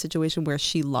kind of situation where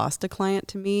she lost a client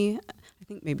to me. I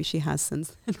think maybe she has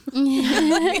since then.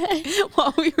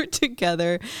 While we were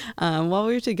together,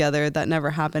 that never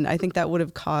happened. I think that would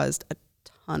have caused a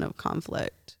ton of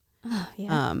conflict. Oh,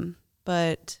 yeah.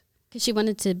 But because she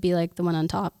wanted to be like the one on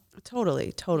top.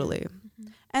 Totally.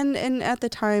 And at the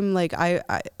time, like I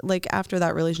like after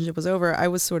that relationship was over, I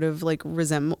was sort of like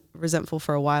resentful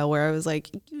for a while, where I was like,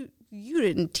 you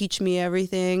didn't teach me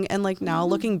everything. And like now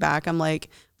looking back, I'm like,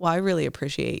 well, I really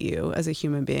appreciate you as a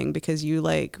human being, because you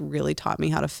like really taught me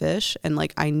how to fish, and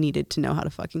like I needed to know how to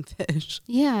fucking fish.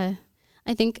 Yeah.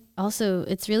 I think also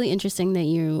it's really interesting that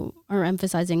you are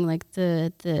emphasizing like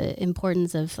the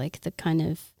importance of like the kind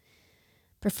of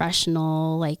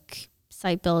professional like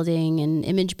site building and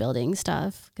image building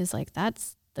stuff, because like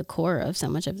that's the core of so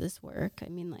much of this work. I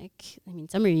mean,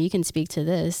 Summer, you can speak to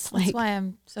this. That's why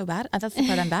I'm so bad. That's the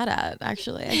part I'm bad at,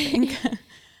 actually, I think.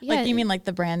 Like, you mean like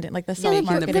the brand, like the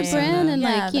self-marketing. The brand and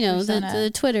like, you know, the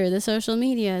Twitter, the social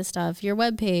media stuff, your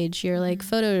webpage, your like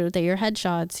photo, your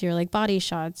headshots, your like body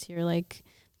shots, your like,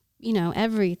 you know,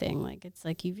 everything. Like, it's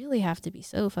like, you really have to be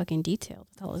so fucking detailed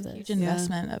with all of this. Huge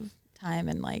investment of time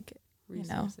and like,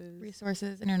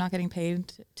 resources, and you're not getting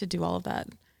paid to do all of that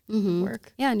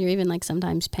work. Yeah, and you're even like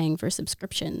sometimes paying for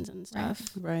subscriptions and stuff.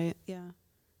 Right. Yeah.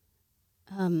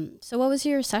 So what was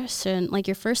your session, like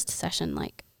your first session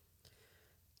like?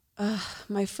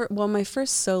 My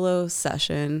first solo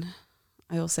session,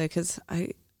 I will say, because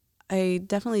I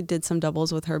definitely did some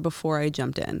doubles with her before I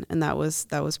jumped in, and that was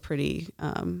pretty,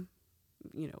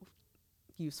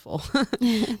 useful.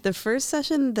 The first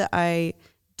session that I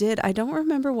did, I don't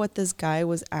remember what this guy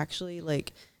was actually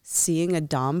like seeing a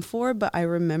dom for, but I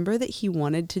remember that he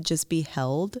wanted to just be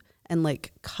held and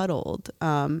like cuddled.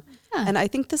 And I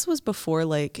think this was before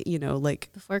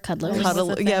Before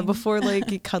cuddlers. Before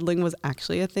like cuddling was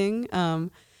actually a thing.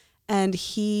 And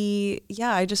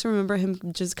I just remember him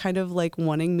just kind of like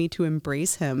wanting me to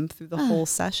embrace him through the whole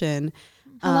session.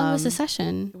 How long was the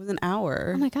session? It was an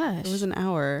hour. Oh my gosh. It was an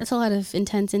hour. That's a lot of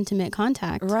intense, intimate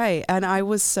contact. Right. And I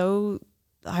was so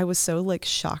like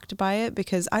shocked by it,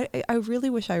 because I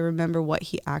really wish I remember what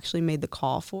he actually made the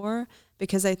call for,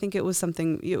 because I think it was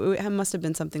something, it must have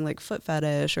been something like foot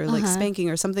fetish or like spanking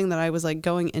or something that I was like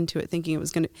going into it thinking it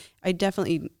was going to, I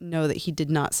definitely know that he did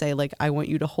not say like, I want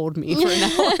you to hold me for an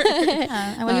hour.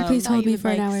 Yeah. I wonder if please hold me for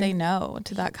an hour. Say no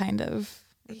to that kind of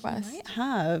request.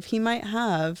 He might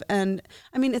have. And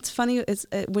I mean, it's funny.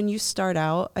 When you start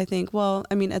out, I think, well,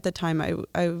 I mean, at the time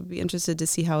I would be interested to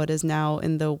see how it is now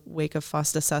in the wake of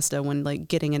Fosta Sesta, when like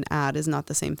getting an ad is not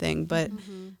the same thing. But,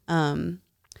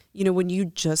 when you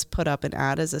just put up an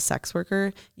ad as a sex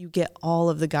worker, you get all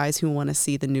of the guys who want to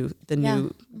see the new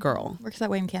girl. Works that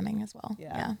way in camming as well.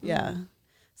 Yeah.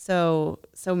 So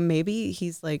maybe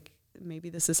he's like,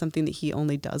 maybe this is something that he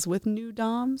only does with new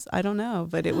doms. I don't know,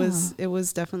 but it was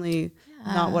definitely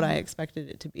not what I expected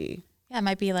it to be. Yeah, it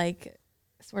might be like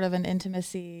sort of an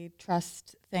intimacy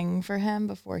trust thing for him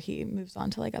before he moves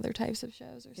on to like other types of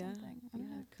shows or something. I don't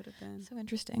know. It could have been. So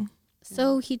interesting.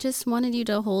 So he just wanted you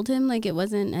to hold him, like it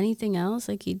wasn't anything else?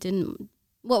 Like he didn't...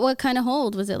 What kind of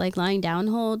hold? Was it like lying down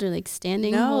hold or like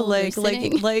standing hold? Like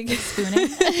spooning.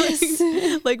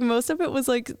 like most of it was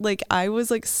like I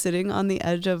was like sitting on the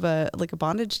edge of a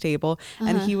bondage table,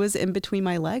 and he was in between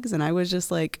my legs, and I was just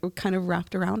like kind of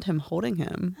wrapped around him, holding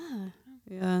him.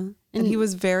 Yeah. And he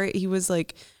was very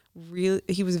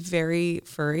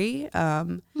furry.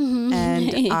 And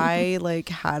I like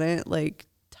hadn't like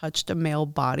touched a male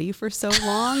body for so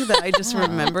long that I just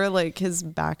remember like his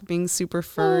back being super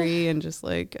furry and just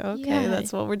like, okay,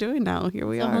 that's what we're doing now. Here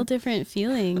we are. A whole different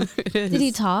feeling. Did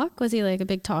he talk? Was he like a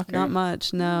big talker? Not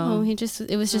much, no. Oh,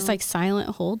 it was just like silent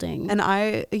holding. And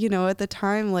I, at the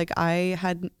time, like I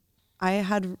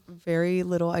had very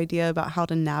little idea about how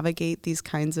to navigate these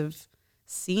kinds of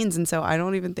scenes. And so I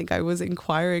don't even think I was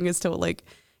inquiring as to like,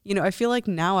 I feel like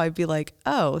now I'd be like,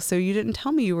 oh, so you didn't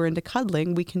tell me you were into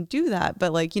cuddling. We can do that.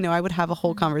 But like, I would have a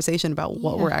whole conversation about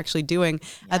what we're actually doing.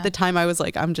 Yeah. At the time I was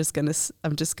like, I'm just going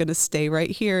to stay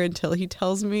right here until he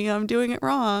tells me I'm doing it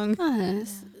wrong.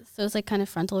 So it's like kind of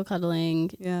frontal cuddling.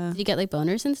 Yeah. Did you get like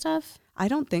boners and stuff? I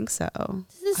don't think so.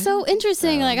 This is so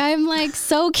interesting. So. Like, I'm like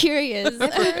so curious.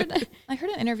 I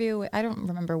heard an interview. I don't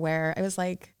remember where. It was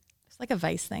like a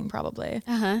Vice thing probably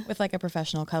with like a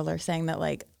professional cuddler saying that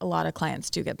like a lot of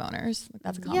clients do get boners. Like,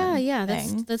 that's a common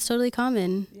thing. That's totally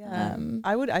common. Yeah.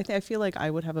 I feel like I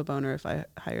would have a boner if I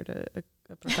hired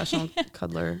a professional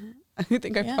cuddler. I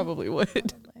think I probably would.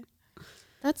 Probably.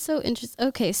 That's so interesting.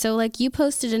 Okay. So like you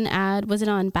posted an ad, was it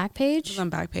on Backpage? It was on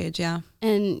Backpage. Yeah.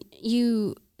 And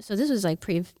so this was like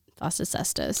pre Fosta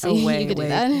Sesta. So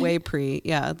way pre.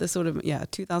 Yeah. This would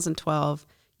have, 2012.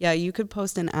 Yeah, you could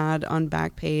post an ad on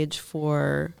Backpage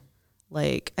for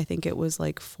like, I think it was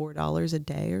like $4 a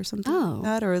day or something like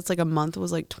that. Or it's like a month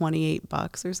was like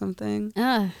 $28 or something.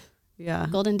 Yeah.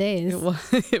 Golden days.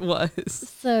 It was.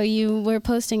 So you were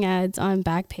posting ads on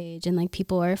Backpage and like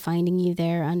people are finding you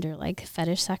there under like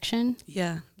fetish section?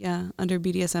 Yeah. Under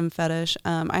BDSM fetish.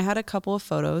 I had a couple of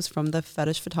photos from the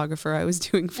fetish photographer I was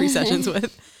doing free sessions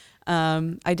with.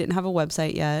 I didn't have a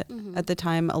website yet. At the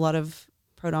time, a lot of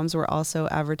Prodoms were also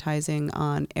advertising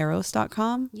on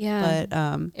Eros.com. Yeah.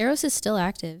 But Eros is still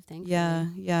active, thankfully.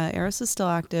 Yeah. Eros is still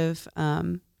active.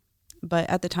 But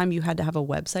at the time you had to have a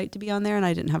website to be on there, and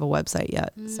I didn't have a website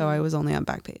yet. So I was only on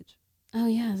Backpage. Oh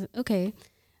yeah. Okay.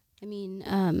 I mean,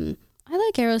 I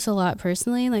like Eros a lot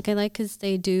personally. Like I like because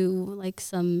they do like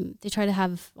they try to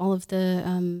have all of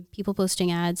the people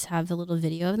posting ads have a little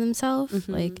video of themselves.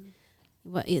 Like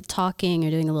talking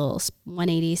or doing a little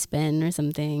 180 spin or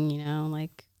something,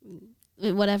 like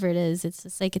whatever it is. It's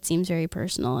just like it seems very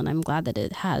personal, and I'm glad that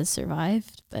it has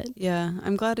survived. But yeah,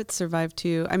 I'm glad it survived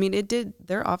too. I mean, it did.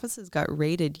 Their offices got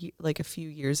raided like a few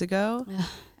years ago,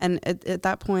 and at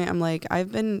that point, I'm like,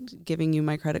 I've been giving you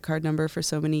my credit card number for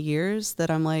so many years that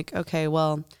I'm like, okay,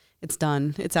 well, it's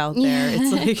done. It's out there.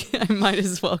 It's like, I might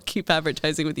as well keep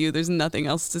advertising with you. There's nothing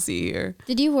else to see here.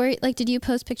 Did you worry, like, did you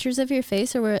post pictures of your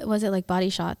face, or was it like body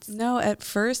shots? No, at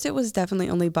first it was definitely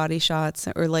only body shots,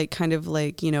 or like kind of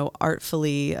like,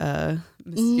 artfully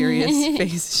mysterious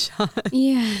face shots.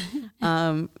 Yeah.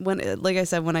 Like I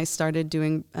said, when I started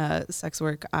doing sex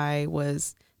work, I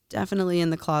was definitely in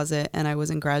the closet, and I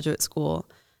was in graduate school.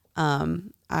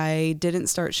 I didn't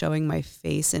start showing my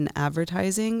face in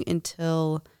advertising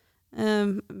until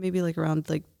maybe like around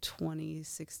like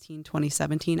 2016,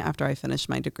 2017, after I finished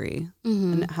my degree.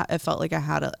 And it felt like I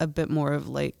had a bit more of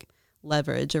like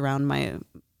leverage around my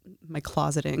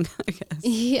closeting, I guess.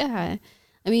 Yeah.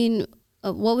 I mean,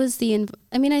 what was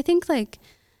I think like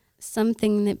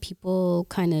something that people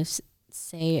kind of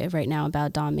say right now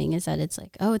about doming is that it's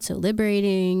like, oh, it's so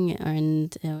liberating,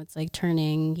 and it's like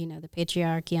turning the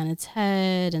patriarchy on its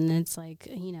head, and it's like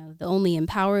the only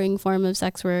empowering form of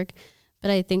sex work.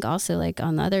 But I think also, like,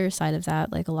 on the other side of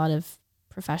that, like, a lot of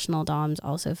professional doms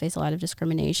also face a lot of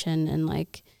discrimination, and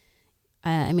like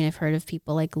I've heard of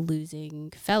people like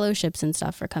losing fellowships and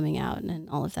stuff for coming out and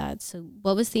all of that. So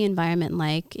what was the environment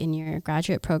like in your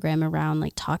graduate program around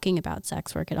like talking about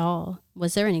sex work at all?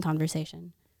 Was there any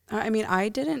conversation? I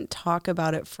didn't talk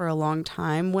about it for a long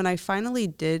time. When I finally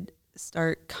did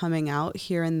start coming out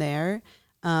here and there,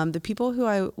 the people who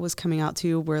I was coming out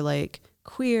to were like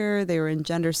queer, they were in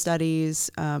gender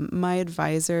studies. My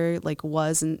advisor like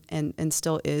was and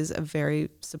still is a very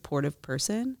supportive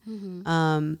person.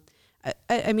 Mm-hmm.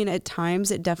 At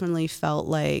times it definitely felt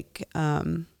like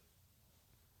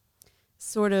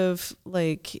sort of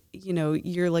like,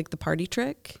 you're like the party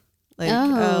trick. Like,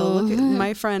 oh, look at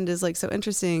my friend is like so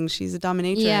interesting. She's a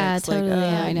dominatrix. Yeah, totally.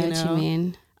 Like, I know what you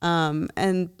mean.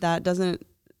 And that doesn't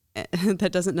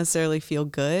necessarily feel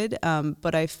good.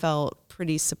 But I felt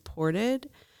pretty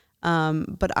supported.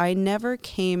 But I never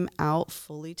came out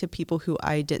fully to people who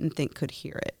I didn't think could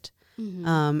hear it.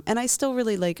 Mm-hmm. And I still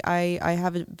really I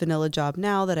have a vanilla job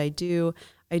now that I do.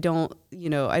 I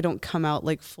don't come out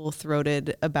like full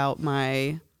throated about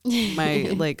my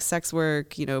like sex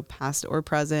work, past or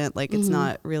present. Like it's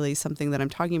not really something that I'm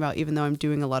talking about, even though I'm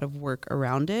doing a lot of work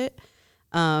around it.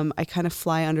 I kind of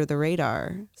fly under the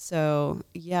radar. So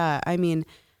yeah, I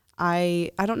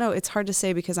don't know. It's hard to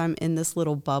say because I'm in this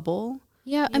little bubble.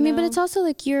 Yeah, but it's also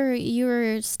like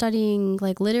you're studying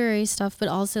like literary stuff, but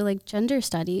also like gender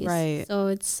studies. Right. So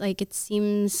it's like, it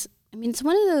seems, it's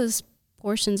one of those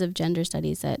portions of gender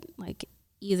studies that like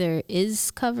either is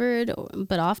covered,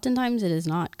 but oftentimes it is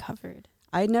not covered.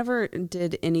 I never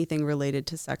did anything related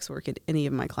to sex work in any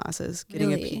of my classes.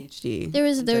 Getting a PhD. There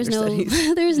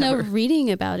was no reading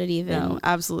about it even. No,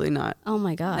 absolutely not. Oh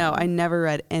my God. No, I never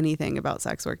read anything about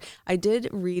sex work. I did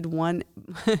read one.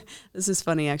 This is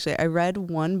funny actually. I read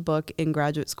one book in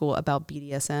graduate school about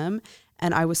BDSM.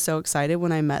 And I was so excited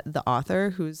when I met the author,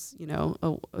 who's,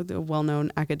 a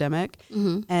well-known academic.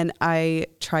 Mm-hmm. And I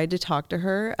tried to talk to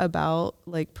her about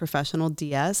like professional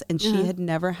DS, and she had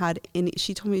never had any,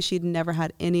 she told me she'd never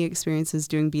had any experiences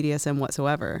doing BDSM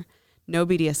whatsoever. No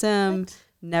BDSM, what?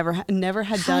 never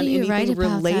had done anything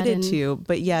related to,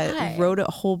 but yet wrote a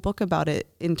whole book about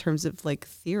it in terms of like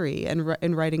theory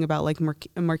and writing about like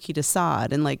Marquis de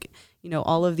Sade and like,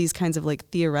 all of these kinds of like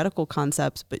theoretical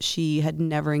concepts, but she had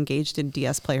never engaged in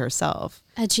DS play herself.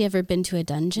 Had she ever been to a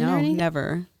dungeon or anything?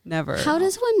 Never. How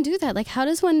does one do that? Like, how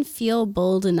does one feel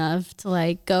bold enough to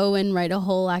like go and write a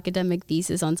whole academic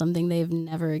thesis on something they've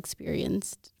never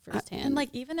experienced firsthand? And like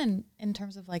even in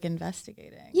terms of like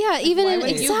investigating. Yeah, like, even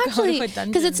exactly,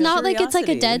 because it's not like it's like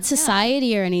a dead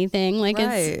society or anything. Like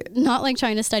it's not like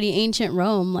trying to study ancient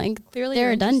Rome. Like clearly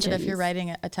there are dungeons. If you're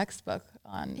writing a textbook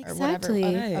on or whatever,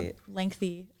 a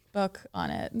lengthy book on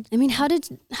it. How did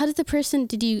the person,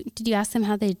 did you ask them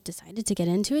how they decided to get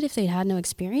into it if they had no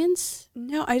experience?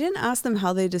 No, I didn't ask them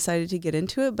how they decided to get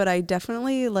into it, but I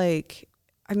definitely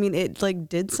it like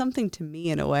did something to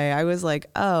me in a way. I was like,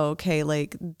 oh, okay,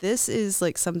 like this is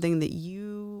like something that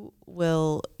you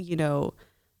will,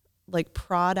 like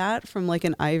prod at from like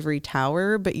an ivory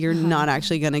tower, but you're not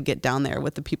actually going to get down there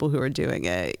with the people who are doing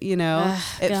it.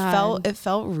 It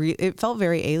felt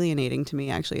very alienating to me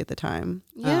actually at the time.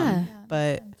 Yeah.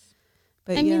 But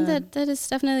that is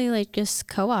definitely like just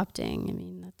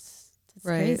co-opting. That's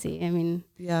right. Crazy.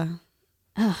 Yeah.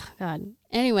 Oh God.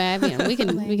 Anyway, we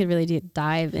could really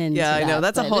dive into. Yeah, I know.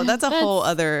 That's a whole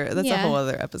other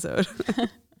episode.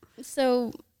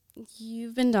 So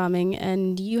you've been doming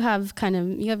and you have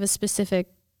a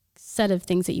specific set of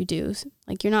things that you do.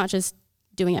 Like you're not just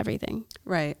doing everything.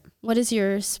 Right. What is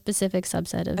your specific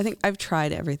subset of? I think I've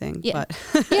tried everything, Yeah.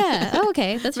 but Yeah. Oh,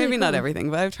 okay. That's maybe really not cool.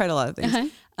 everything, but I've tried a lot of things.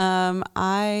 Uh-huh.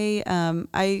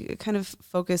 I kind of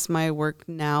focus my work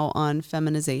now on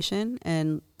feminization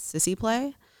and sissy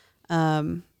play.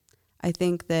 I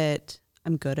think that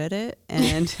I'm good at it,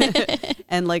 and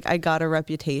and like I got a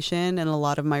reputation, and a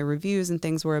lot of my reviews and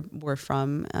things were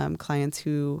from clients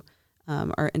who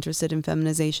are interested in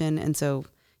feminization, and so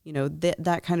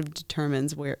that kind of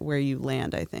determines where you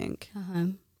land, I think. Uh-huh.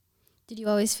 Did you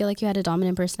always feel like you had a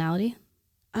dominant personality?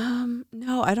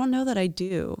 No, I don't know that I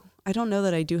do. I don't know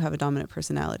that I do have a dominant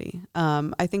personality.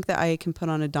 I think that I can put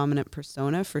on a dominant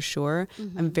persona for sure.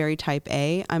 Mm-hmm. I'm very type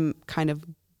A. I'm kind of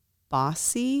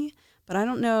bossy, but I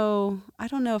don't know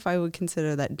if I would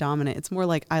consider that dominant. It's more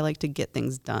like I like to get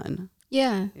things done.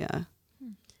 Yeah. Yeah.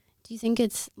 Do you think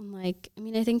it's like, I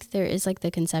mean, I think there is like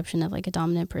the conception of like a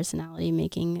dominant personality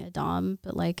making a dom,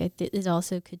 but like it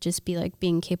also could just be like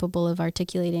being capable of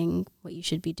articulating what you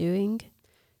should be doing.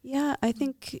 Yeah, I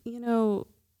think,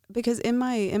 because in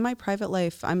my private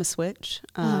life, I'm a switch,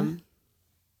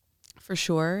 for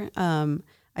sure.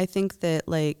 I think that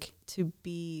like to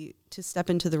step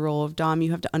into the role of dom,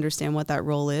 you have to understand what that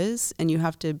role is, and you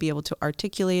have to be able to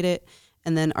articulate it,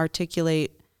 and then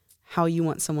articulate how you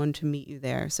want someone to meet you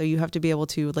there. So you have to be able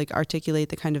to like articulate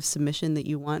the kind of submission that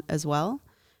you want as well.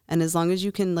 And as long as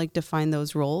you can like define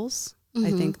those roles, I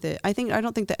don't think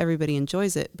that everybody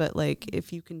enjoys it, but like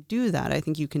if you can do that, I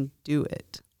think you can do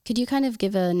it. Could you kind of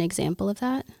give an example of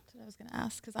that? That's what I was going to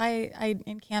ask, because I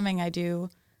in camming I do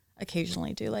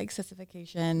occasionally do like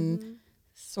sissification,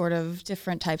 sort of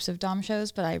different types of dom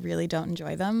shows, but I really don't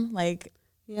enjoy them. Like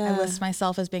I list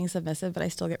myself as being submissive, but I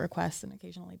still get requests and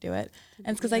occasionally do it. And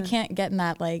it's because I can't get in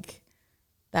that like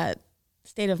that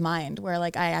state of mind where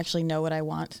like I actually know what I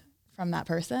want from that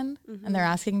person, and they're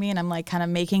asking me, and I'm like kind of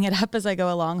making it up as I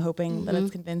go along, hoping that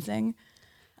it's convincing.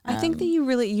 I think that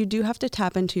you do have to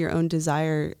tap into your own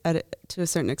desire to a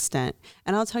certain extent.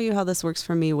 And I'll tell you how this works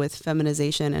for me with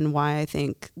feminization and why I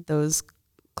think those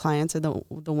clients are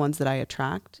the ones that I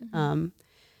attract.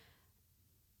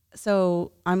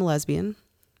 So I'm a lesbian,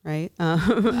 right?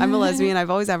 I'm a lesbian. I've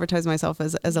always advertised myself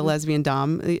as a lesbian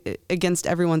dom against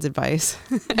everyone's advice.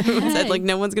 Everyone said like,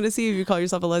 no one's going to see you if you call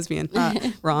yourself a lesbian.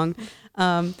 Wrong.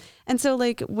 And so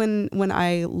like when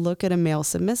I look at a male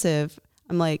submissive,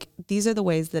 I'm like, these are the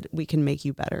ways that we can make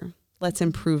you better. Let's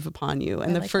improve upon you.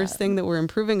 And the first thing that we're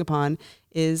improving upon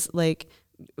is like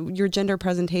your gender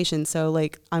presentation. So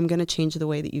like, I'm going to change the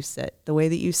way that you sit. The way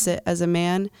that you sit as a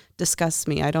man disgusts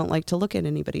me. I don't like to look at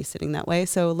anybody sitting that way.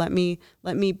 So let me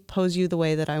pose you the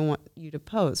way that I want you to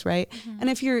pose. Right. And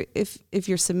if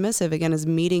you're submissive, again, is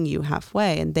meeting you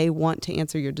halfway and they want to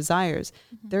answer your desires,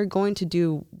 they're going to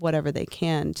do whatever they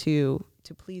can to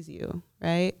please you.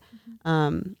 Right.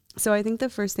 So I think the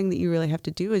first thing that you really have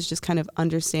to do is just kind of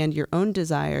understand your own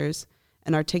desires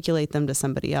and articulate them to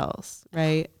somebody else,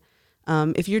 right?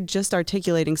 If you're just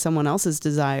articulating someone else's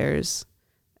desires,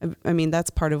 I mean,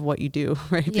 that's part of what you do,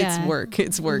 right? Yeah. It's work.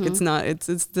 It's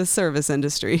the service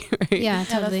industry, right? Yeah, Yeah,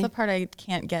 totally. that's the part I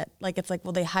can't get. Like, it's like,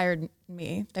 well, they hired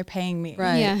me, they're paying me.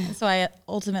 Right. Yeah. So I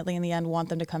ultimately, in the end, want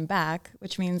them to come back,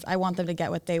 which means I want them to get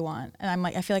what they want. And I'm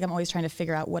like, I feel like I'm always trying to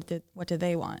figure out what do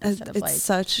they want instead of like.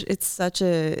 It's such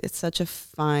a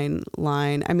fine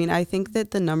line. I mean, I think that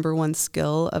the number one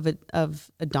skill of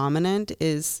a dominant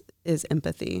is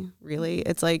empathy. Really,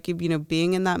 it's like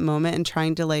being in that moment and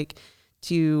trying to like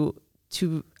to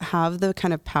have the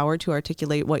kind of power to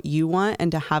articulate what you want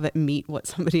and to have it meet what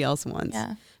somebody else wants.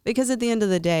 Yeah. Because at the end of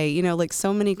the day, like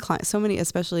so many,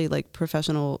 especially like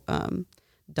professional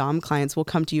dom clients will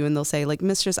come to you and they'll say like,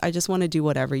 mistress, I just want to do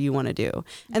whatever you want to do.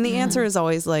 And the answer is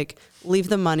always like, leave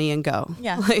the money and go.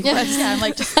 Yeah. Like, yeah. I'm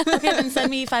like, just, okay, then send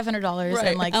me $500 Right.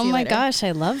 and like, Oh see you my later. gosh, I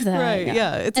love that. right.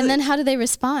 Yeah. And then how do they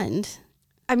respond?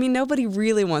 I mean, nobody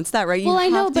really wants that, right? Well, I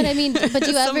know, have but to- I mean, but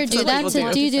do you ever do Some that?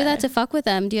 people Do you do say. that to fuck with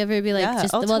them? Do you ever be like, Yeah,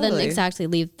 well, then totally. exactly,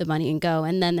 leave the money and go?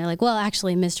 And then they're like, well,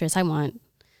 actually, mistress, I want,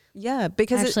 Yeah,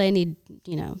 because actually, I need,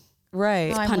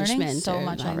 right. Oh, I'm punishment. learning so or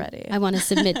much already. I want to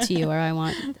submit to you, or I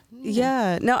want.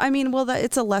 Yeah. No, I mean, well,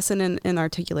 it's a lesson in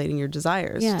articulating your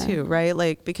desires Yeah. too, right?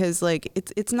 Like, because like,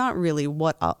 it's not really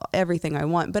everything I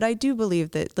want, but I do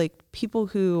believe that like people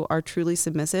who are truly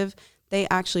submissive, they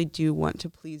actually do want to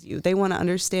please you. They want to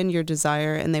understand your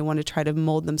desire and they want to try to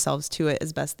mold themselves to it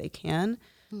as best they can.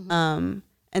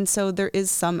 And so there is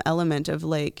some element of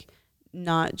like,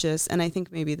 not just, and I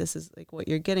think maybe this is like what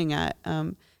you're getting at.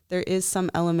 There is some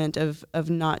element of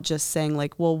not just saying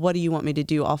like, well, what do you want me to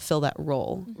do? I'll fill that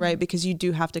role, right? Because you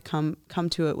do have to come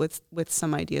to it with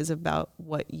some ideas about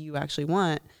what you actually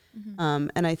want.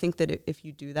 And I think that if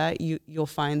you do that, you'll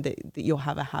find that you'll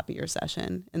have a happier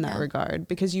session in that regard,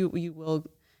 because you will,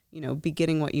 be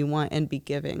getting what you want and be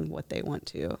giving what they want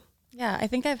to. Yeah, I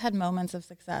think I've had moments of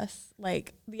success.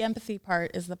 Like the empathy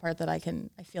part is the part that I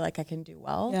feel like I can do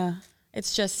well. Yeah.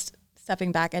 It's just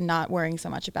stepping back and not worrying so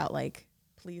much about like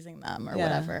pleasing them or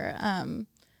whatever.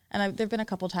 And there've been a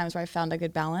couple times where I found a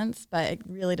good balance, but it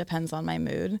really depends on my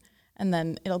mood, and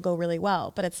then it'll go really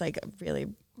well. But it's like really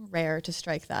rare to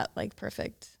strike that like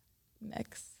perfect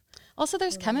mix. Also,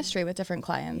 there's chemistry with different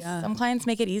clients. Yeah. Some clients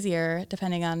make it easier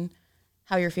depending on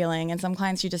how you're feeling, and some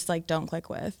clients you just like don't click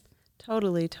with.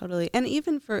 Totally. And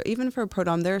even for a pro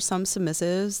dom, there are some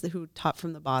submissives who top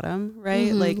from the bottom, right?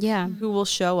 Who will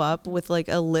show up with like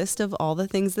a list of all the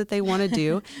things that they want to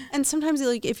do. And sometimes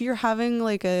like if you're having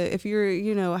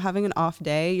having an off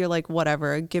day, you're like,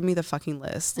 whatever, give me the fucking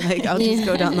list. Like I'll just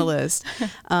go down the list.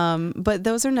 But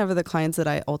those are never the clients that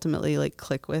I ultimately like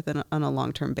click with on a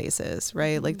long-term basis,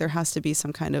 right? Mm-hmm. Like there has to be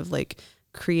some kind of like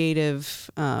creative,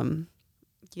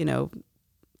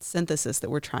 synthesis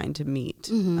that we're trying to meet.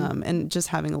 And just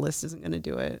having a list isn't going to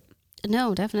do it.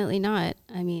 No, definitely not.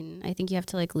 I mean, I think you have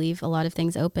to like leave a lot of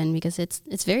things open because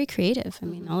it's very creative. I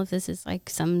mean, all of this is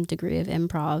like some degree of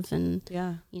improv and,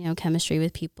 chemistry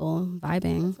with people,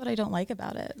 vibing. That's what I don't like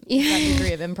about it. That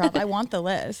degree of improv. I want the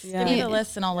list. Give me the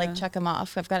list and I'll like check them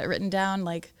off. I've got it written down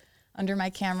like under my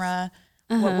camera,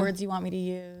 what words you want me to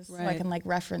use so I can like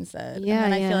reference it. Yeah,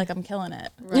 and then I feel like I'm killing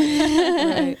it.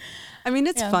 Right. I mean,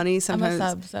 it's funny sometimes.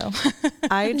 I'm a sub, so.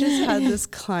 I just had this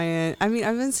client. I mean,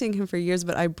 I've been seeing him for years,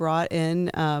 but I brought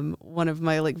in one of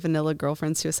my like vanilla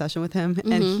girlfriends to a session with him,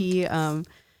 and he,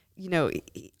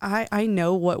 I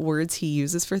know what words he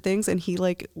uses for things, and he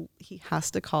has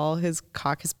to call his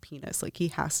cock his penis. Like he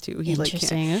has to. He like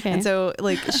can't. Okay. And so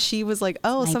like she was like,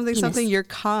 oh, something your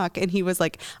cock, and he was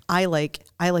like, I like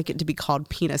it to be called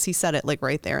penis. He said it like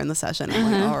right there in the session.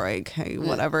 I'm like, all right, okay,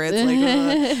 whatever. It's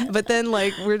like, but then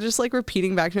like we're just like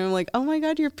repeating back to him like, oh my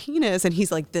god, your penis, and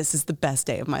he's like, this is the best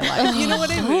day of my life. You know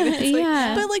what I mean? It's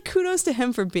like, but like kudos to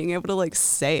him for being able to like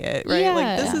say it, right? Yeah.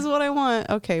 Like this is what I want.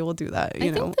 Okay, we'll do that.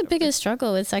 I think the biggest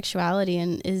struggle with sexuality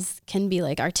can be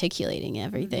like articulating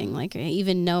everything, like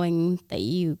even knowing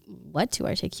what to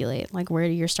articulate, like where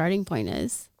your starting point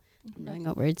is, knowing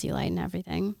what words you like and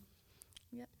everything.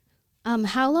 Yep.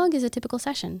 How long is a typical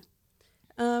session?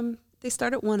 They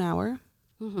start at 1 hour.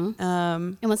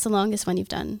 And what's the longest one you've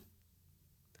done?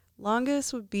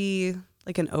 Longest would be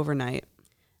like an overnight.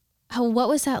 What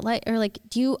was that like? Or like,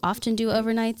 do you often do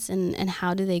overnights, and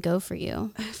how do they go for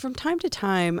you? From time to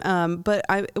time. But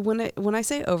when I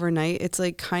say overnight, it's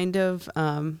like kind of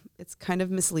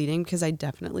misleading because I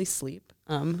definitely sleep.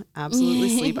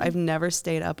 Absolutely sleep. I've never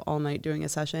stayed up all night doing a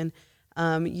session.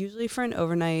 Usually for an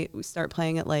overnight, we start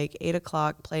playing at like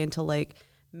 8:00, play until like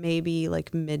maybe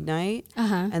like midnight.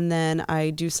 And then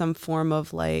I do some form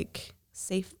of like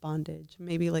safe bondage,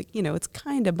 maybe like, it's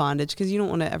kind of bondage because you don't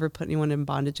want to ever put anyone in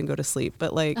bondage and go to sleep,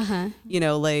 but like,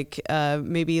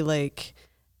 maybe like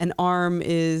an arm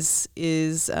is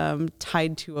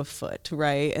tied to a foot,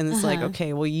 right? And it's like,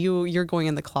 okay, well you're going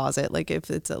in the closet. Like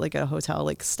if it's at like a hotel,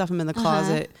 like stuff them in the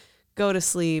closet, go to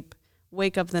sleep,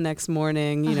 wake up the next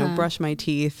morning, brush my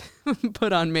teeth,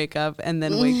 put on makeup, and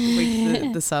then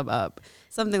wake the sub up.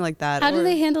 Something like that. How do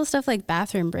they handle stuff like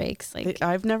bathroom breaks? Like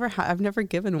I've never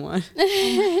given one.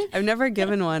 I've never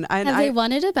given one. Have they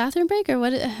wanted a bathroom break, or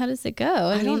what? How does it go?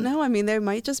 I don't know. I mean, they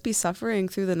might just be suffering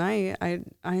through the night. I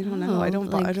don't know. I don't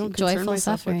concern joyful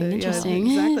myself suffering. with it. Interesting.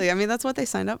 Yeah, exactly. I mean, that's what they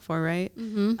signed up for, right?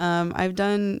 I've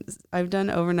done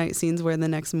overnight scenes where the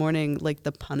next morning, like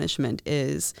the punishment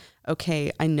is,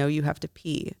 okay, I know you have to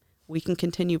pee. We can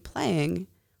continue playing,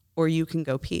 or you can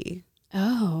go pee.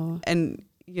 Oh. And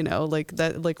like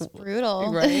that, like it's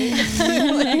brutal, right?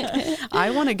 Like,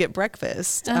 I want to get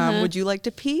breakfast. Would you like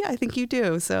to pee? I think you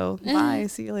do. So bye.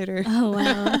 See you later. Oh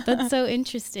wow, that's so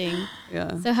interesting.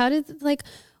 Yeah. So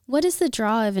what is the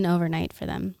draw of an overnight for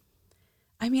them?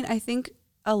 I mean, I think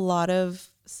a lot of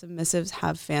submissives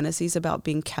have fantasies about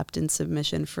being kept in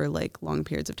submission for like long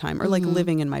periods of time, or like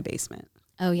living in my basement.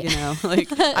 Oh yeah. Like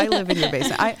I live in your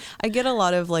basement. I get a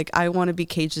lot of like, I want to be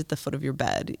caged at the foot of your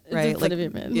bed, right? The foot of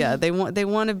your bed. Yeah. They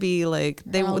want to be like,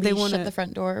 they want to shut the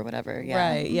front door or whatever. Yeah.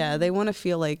 Right. Yeah. They want to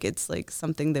feel like it's like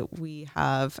something that we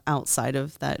have outside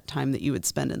of that time that you would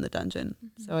spend in the dungeon.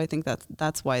 So I think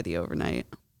that's why the overnight.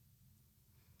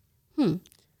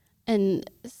 And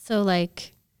so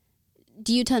like,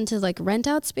 do you tend to like rent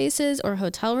out spaces or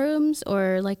hotel rooms,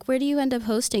 or like where do you end up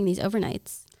hosting these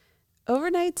overnights?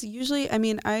 Overnights usually, I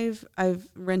mean, I've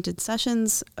rented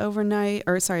sessions overnight,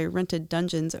 rented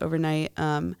dungeons overnight.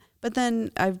 But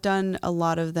then I've done a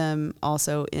lot of them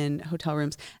also in hotel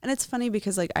rooms. And it's funny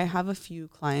because like I have a few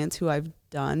clients who I've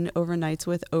done overnights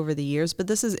with over the years, but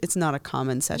it's not a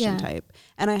common session type.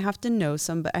 And I have to know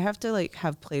somebody, I have to like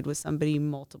have played with somebody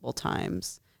multiple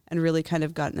times and really kind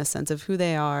of gotten a sense of who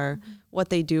they are, what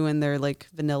they do in their like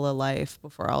vanilla life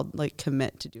before I'll like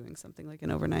commit to doing something like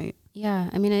an overnight. Yeah.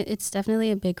 I mean, it's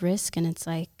definitely a big risk, and it's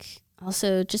like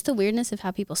also just the weirdness of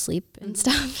how people sleep and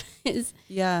stuff is.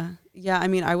 Yeah. I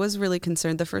mean, I was really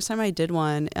concerned the first time I did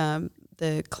one.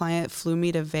 The client flew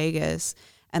me to Vegas,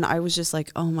 and I was just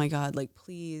like, oh my God, like,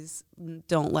 please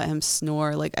don't let him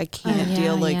snore. Like, I can't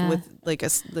deal with like a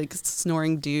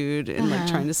snoring dude and like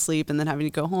trying to sleep and then having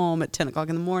to go home at 10 o'clock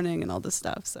in the morning and all this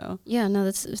stuff. So yeah, no,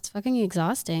 it's fucking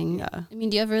exhausting. Yeah. I mean,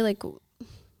 do you ever like,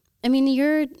 I mean,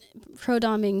 you're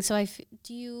pro-doming, so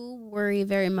do you worry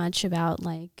very much about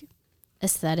like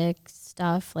aesthetic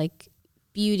stuff, like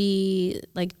beauty?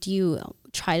 Like, do you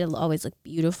try to always look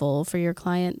beautiful for your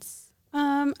clients?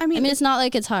 I mean, it's not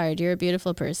like it's hard. You're a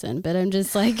beautiful person, but I'm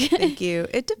just like, thank you.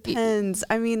 It depends.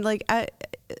 I mean, like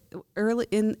early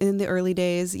in the early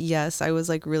days, yes, I was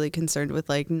like really concerned with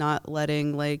like not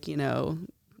letting like, you know,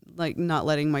 like not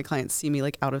letting my clients see me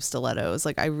like out of stilettos.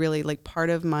 Like I really like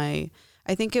I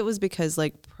think it was because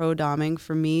like pro-doming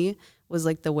for me was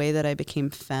like the way that I became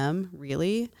femme,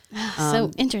 really.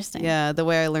 So interesting. Yeah, the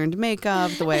way I learned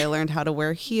makeup, the way I learned how to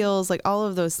wear heels, like all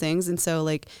of those things. And so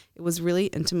like it was really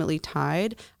intimately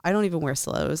tied. I don't even wear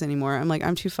stilettos anymore. I'm like,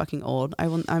 I'm too fucking old.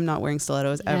 I'm not wearing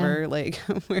stilettos ever. Like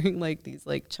I'm wearing like these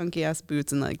like chunky ass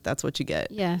boots, and like that's what you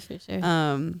get. Yeah, for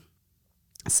sure.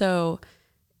 So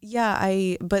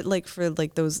yeah, but like for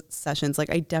like those sessions,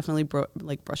 like I definitely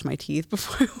brush my teeth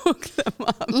before I woke them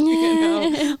up, you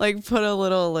know, like put a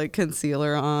little like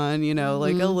concealer on, you know,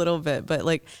 like a little bit, but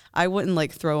like I wouldn't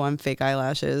like throw on fake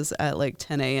eyelashes at like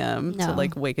 10 a.m. to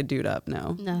like wake a dude up.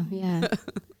 No, yeah.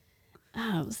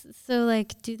 Oh, so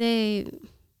like, do they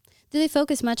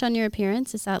focus much on your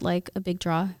appearance? Is that like a big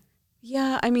draw?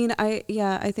 Yeah, I mean,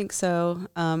 I think so.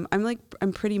 I'm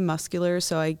pretty muscular,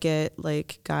 so I get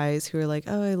like guys who are like,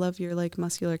 oh, I love your like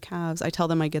muscular calves. I tell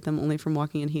them I get them only from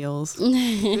walking in heels. You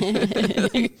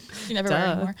never wear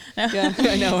anymore. No. Yeah,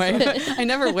 I know. Right? I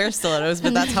never wear stilettos,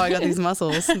 but that's how I got these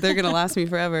muscles. They're gonna last me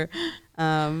forever.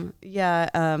 I'm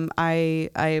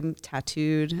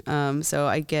tattooed, so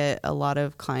I get a lot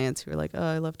of clients who are like, oh,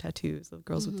 I love tattoos, love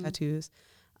girls with tattoos.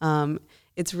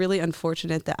 It's really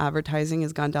unfortunate that advertising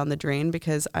has gone down the drain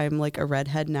because I'm like a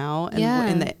redhead now.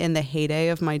 And in the heyday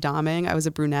of my doming, I was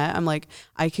a brunette. I'm like,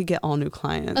 I could get all new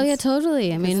clients. Oh yeah,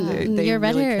 totally. I mean, your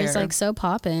red hair is like so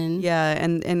poppin'. Yeah.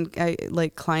 And I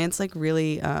like clients like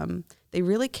really, they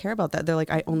really care about that. They're like,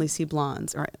 I only see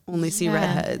blondes or I only see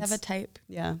redheads. Have a type.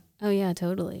 Yeah. Oh yeah,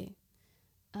 totally.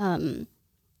 Could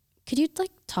you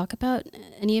like talk about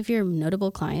any of your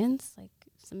notable clients? Like,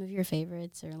 some of your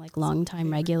favorites or like longtime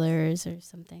regulars or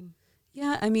something?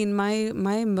 Yeah, I mean, my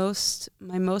most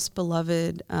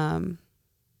beloved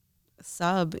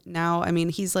sub now, I mean,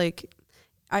 he's like,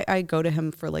 I go to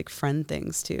him for like friend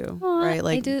things too. Aww, right?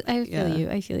 Like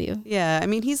I feel you. Yeah, I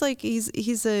mean, he's like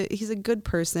he's a good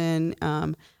person.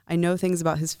 I know things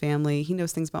about his family. He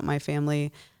knows things about my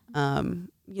family. You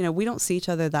know, we don't see each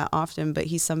other that often, but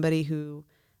he's somebody who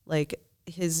like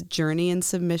his journey in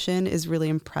submission is really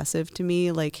impressive to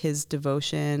me, like his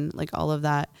devotion, like all of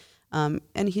that. And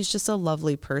he's just a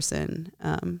lovely person.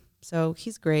 So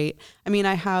he's great. I mean,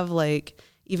 I have like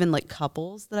even like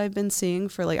couples that I've been seeing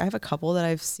for like, I have a couple that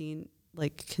I've seen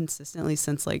like consistently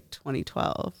since like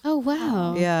 2012. Oh,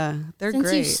 wow. Yeah. They're since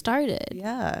great. You started.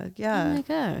 Yeah. Oh my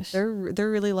gosh. They're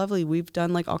really lovely. We've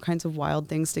done like all kinds of wild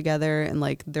things together, and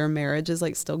like their marriage is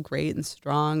like still great and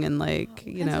strong, and like,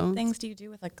 you know, what things do you do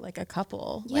with like a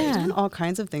couple? Yeah. I've done all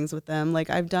kinds of things with them. Like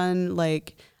I've done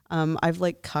like, I've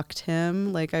like cucked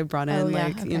him. Like I brought in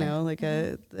you know, like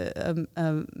a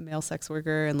male sex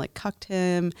worker and like cucked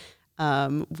him.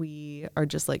 We are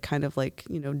just like kind of like,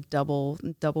 you know, double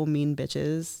mean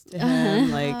bitches to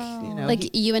him. Like, you know,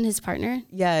 like you and his partner.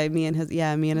 Yeah, me and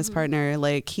his partner.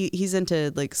 Like he's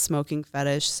into like smoking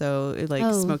fetish, so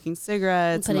like smoking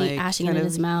cigarettes, putting and, like, ashing in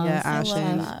his mouth. Yeah, I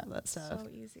ashing, love that stuff. So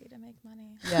easy to make money.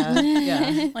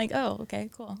 Yeah. Like, oh, okay,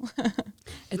 cool.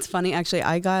 It's funny, actually.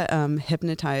 I got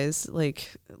hypnotized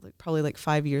like probably like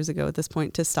 5 years ago at this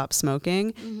point to stop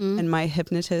smoking, and my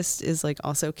hypnotist is like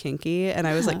also kinky, and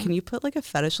I was like, can you put like a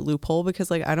fetish loophole, because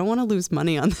like I don't want to lose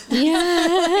money on this.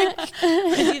 Yeah. Do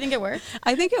you think it worked?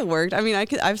 I think it worked. I mean,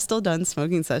 I've still done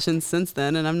smoking sessions since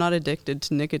then, and I'm not addicted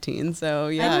to nicotine. So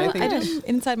yeah, I do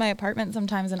inside my apartment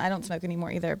sometimes, and I don't smoke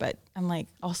anymore either. But I'm like,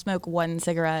 I'll smoke one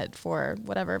cigarette for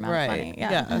whatever amount of money.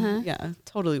 Yeah, yeah,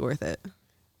 totally worth it.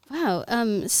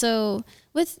 Wow. So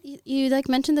with you like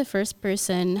mentioned the first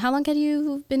person, how long had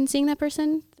you been seeing that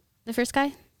person? The first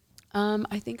guy?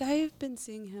 I think I've been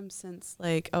seeing him since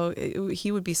like,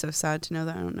 he would be so sad to know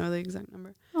that I don't know the exact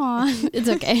number. Aw, it's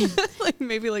okay. Like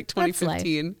maybe like That's life.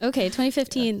 2015. Okay,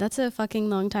 2015. That's a fucking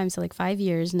long time. So like 5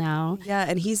 years now. Yeah,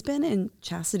 and he's been in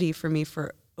chastity for me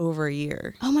for over a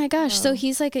year. Oh my gosh. So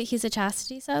he's like he's a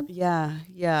chastity sub? Yeah.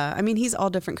 I mean, he's all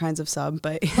different kinds of sub,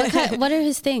 but What are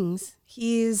his things?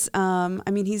 he's, I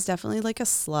mean, he's definitely like a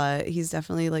slut. He's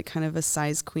definitely like kind of a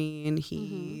size queen.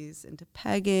 He's into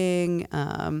pegging.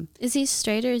 Is he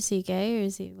straight or is he gay or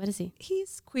is he, what is he?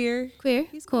 He's queer. Queer?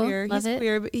 He's cool. queer. Love He's it.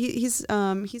 queer, but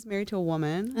he's married to a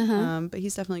woman. But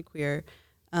he's definitely queer.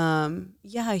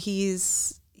 Yeah,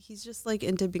 he's just like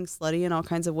into being slutty in all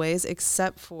kinds of ways,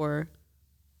 except for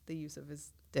the use of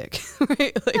his dick,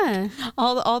 right? Like Yeah.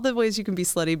 all the ways you can be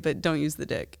slutty, but don't use the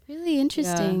dick. Really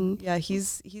interesting. Yeah,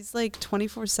 he's like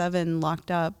 24/7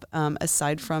 locked up,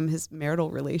 aside from his marital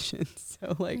relations.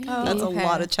 So like Really? that's Okay. a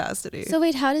lot of chastity. So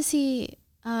wait, how does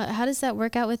that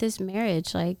work out with his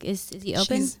marriage? Like, is he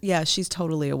open? She's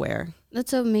totally aware.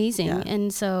 That's amazing. Yeah.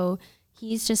 And so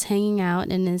he's just hanging out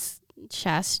in his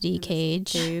chastity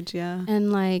cage. Yeah.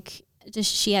 And like,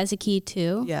 just she has a key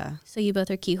too. Yeah. So you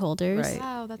both are key holders. Right.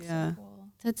 Wow, that's Yeah. so cool.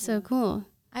 That's so cool.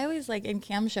 I always like in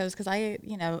cam shows because I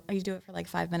do it for like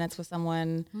 5 minutes with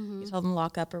someone. You tell them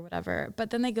lock up or whatever, but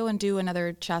then they go and do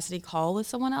another chastity call with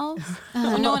someone else.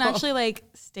 So no one actually like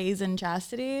stays in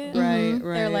chastity. Right.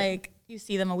 They're like you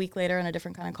see them a week later on a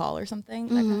different kind of call or something.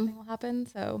 That kind of thing will happen.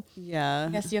 So Yeah.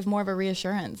 I guess you have more of a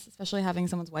reassurance, especially having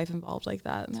someone's wife involved like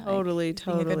that. And they're like, Totally.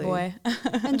 being a good boy.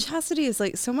 And chastity is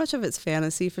like so much of it's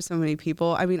fantasy for so many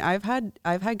people. I mean, I've had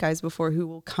guys before who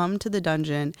will come to the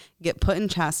dungeon, get put in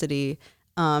chastity,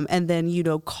 and then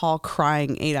call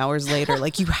crying 8 hours later,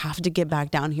 like you have to get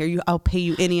back down here. I'll pay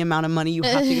you any amount of money. You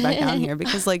have to get back down here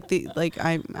because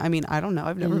I mean I don't know.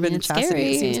 I've never been in It's chastity.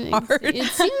 scary. It seems hard. It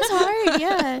seems hard.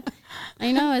 Yeah,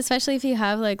 I know. Especially if you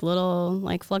have like little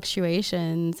like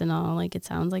fluctuations and all. Like it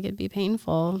sounds like it'd be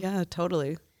painful. Yeah,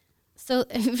 totally. So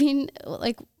I mean,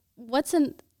 like, what's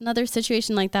another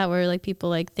situation like that where like people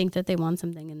like think that they want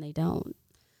something and they don't?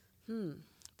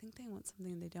 I think they want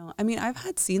something they don't. I mean, I've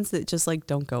had scenes that just like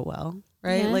don't go well,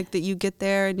 right? Yeah. Like that you get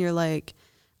there and you're like,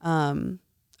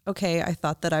 okay, I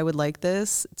thought that I would like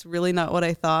this. It's really not what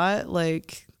I thought.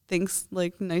 Like, thanks,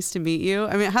 like, nice to meet you.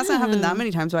 I mean, it hasn't happened that many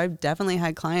times, but I've definitely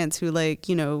had clients who like,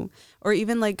 or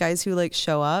even like guys who like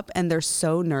show up and they're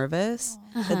so nervous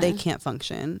that they can't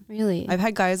function. Really? I've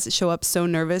had guys that show up so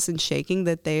nervous and shaking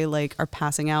that they like are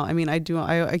passing out. I mean,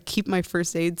 I keep my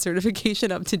first aid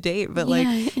certification up to date, but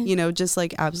like, just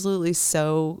like absolutely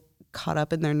so caught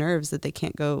up in their nerves that they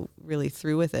can't go really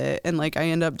through with it. And like, I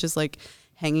end up just like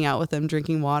hanging out with them,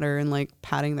 drinking water and like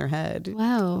patting their head.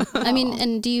 Wow. I mean,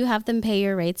 and do you have them pay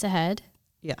your rates ahead?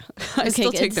 Yeah. I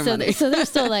still take their money. So they're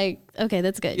still like, okay,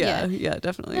 that's good. Yeah, Yeah.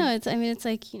 definitely. No, it's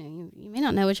like, you may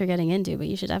not know what you're getting into, but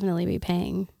you should definitely be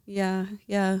paying. Yeah.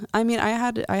 I mean, I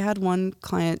had one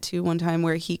client too one time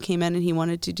where he came in and he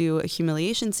wanted to do a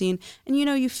humiliation scene. And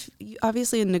you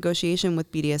obviously in negotiation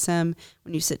with BDSM,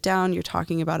 when you sit down, you're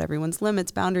talking about everyone's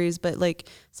limits, boundaries, but like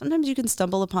sometimes you can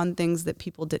stumble upon things that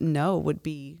people didn't know would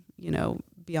be,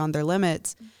 beyond their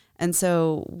limits. And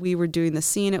so we were doing the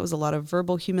scene. It was a lot of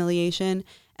verbal humiliation.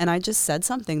 And I just said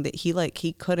something that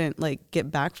he couldn't like get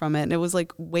back from it. And it was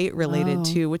like weight related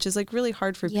too, which is like really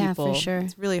hard for people. Yeah, for sure.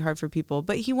 It's really hard for people.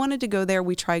 But he wanted to go there.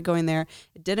 We tried going there.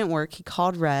 It didn't work. He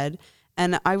called Red.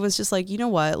 And I was just like, you know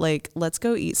what? Like, let's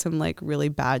go eat some like really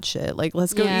bad shit. Like,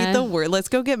 let's go eat let's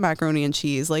go get macaroni and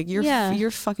cheese. Like,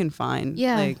 you're fucking fine.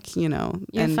 Yeah. Like,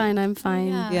 You're fine. I'm fine.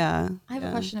 Yeah. Yeah. I have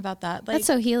a question about that. Like, That's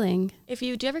so healing. do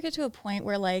you ever get to a point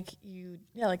where like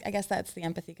like I guess that's the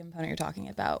empathy component you're talking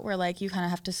about, where like you kind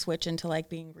of have to switch into like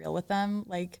being real with them,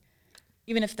 like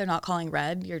even if they're not calling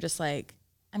Red, you're just like,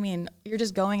 I mean, you're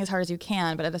just going as hard as you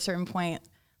can, but at a certain point,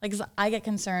 like 'cause I get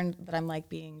concerned that I'm like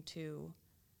being too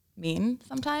mean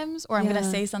sometimes, or I'm gonna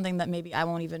say something that maybe I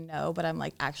won't even know, but I'm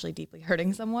like actually deeply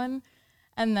hurting someone,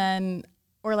 and then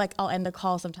or like I'll end a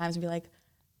call sometimes and be like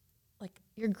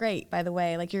you're great, by the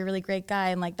way, like you're a really great guy,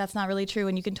 and like that's not really true,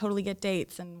 and you can totally get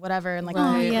dates and whatever, and like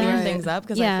clear things up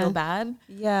because I feel bad.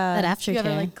 Yeah. That Do you ever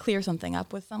aftercare. like clear something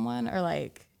up with someone, or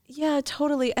like Yeah,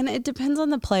 totally. And it depends on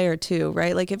the player too,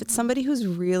 right? Like if it's somebody who's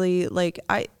really like,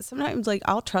 sometimes like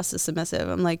I'll trust a submissive.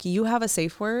 I'm like, you have a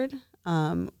safe word.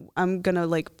 I'm going to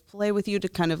like play with you to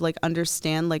kind of like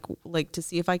understand, like to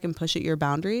see if I can push at your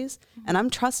boundaries. And I'm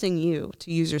trusting you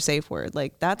to use your safe word.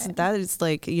 Like that is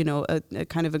like, a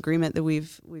kind of agreement that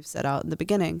we've set out in the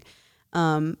beginning.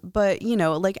 But you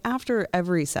know, like after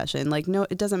every session, like, no,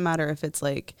 it doesn't matter if it's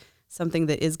like something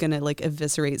that is going to like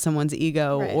eviscerate someone's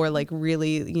ego Right. or like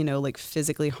really, you know, like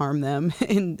physically harm them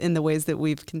in the ways that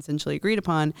we've consensually agreed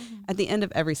upon. At the end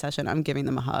of every session, I'm giving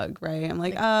them a hug, right? I'm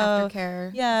like, oh,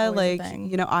 aftercare. yeah, is always a like, thing.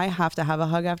 you know, I have to have a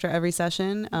hug after every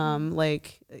session.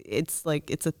 Like it's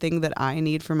a thing that I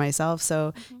need for myself.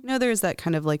 So, you know, there's that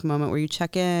kind of like moment where you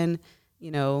check in,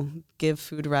 you know, give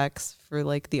food recs for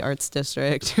like the arts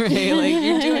district, right?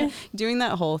 Like you're doing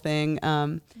that whole thing.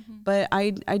 But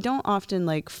I don't often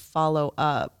like follow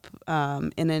up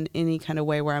in any kind of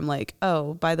way where I'm like,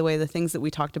 oh, by the way, the things that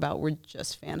we talked about were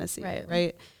just fantasy,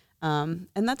 right? And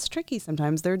that's tricky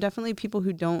sometimes. There are definitely people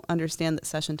who don't understand that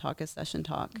session talk is session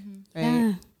talk,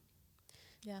 right?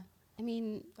 Yeah. I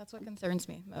mean, That's what concerns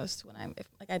me most when I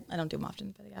don't do them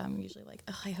often, but yeah, I'm usually like,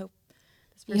 oh, I hope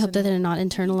this you hope that they're not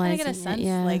internalizing I get a sense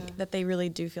it. like that they really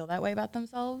do feel that way about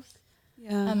themselves.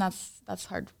 Yeah. And that's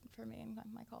hard for me in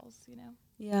my calls, you know.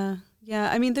 Yeah. Yeah.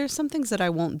 I mean, there's some things that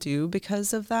I won't do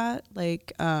because of that.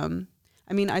 Like, I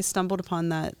mean, I stumbled upon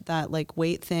that like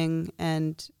weight thing,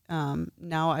 and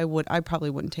now I probably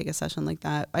wouldn't take a session like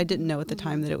that. I didn't know at the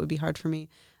time that it would be hard for me.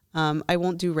 I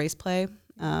won't do race play.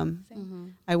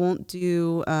 I won't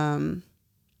do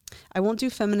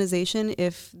feminization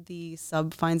if the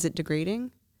sub finds it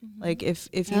degrading. Like if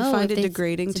you find it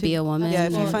degrading to be a woman,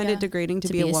 if you find it degrading to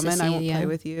be a woman, sissy, I won't play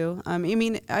with you. I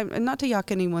mean, not to yuck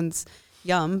anyone's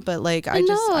yum, but like I mean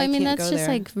can't that's go just there.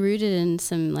 like rooted in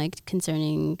some like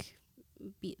concerning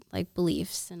like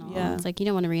beliefs and all. Yeah. It's like you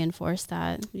don't want to reinforce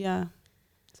that. Yeah.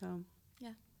 So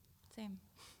Same.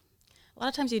 A lot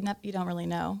of times you don't really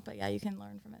know, but yeah, you can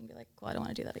learn from it and be like, cool, I don't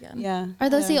want to do that again. yeah. Are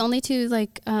those the yeah. only two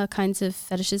like kinds of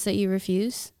fetishes that you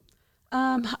refuse?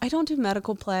 I don't do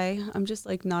medical play. I'm just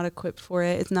like not equipped for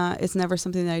it. It's never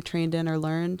something that I trained in or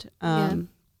learned.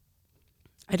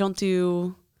 I don't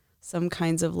do some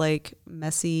kinds of like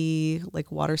messy,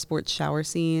 like water sports shower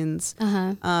scenes.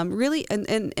 Really.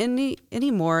 And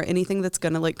anything that's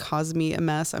going to like cause me a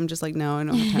mess. I'm just like, no, I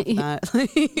don't have time for that.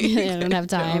 I don't have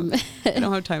time. I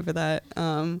don't have time for that.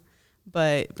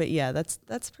 But yeah,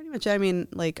 that's pretty much it. I mean,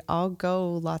 like I'll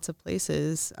go lots of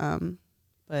places.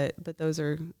 But those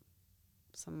are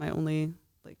some of my only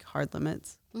like hard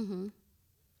limits.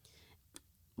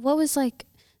 What was like,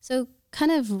 so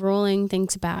kind of rolling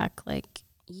things back, like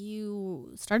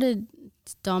you started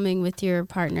doming with your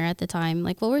partner at the time.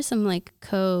 Like what were some like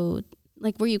were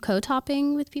you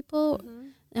co-topping with people?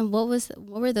 And what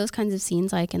were those kinds of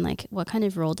scenes like? And like, what kind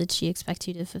of role did she expect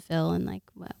you to fulfill? And like,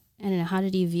 I don't know, how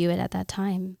did you view it at that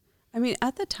time? I mean,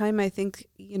 at the time, I think,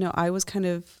 you know, I was kind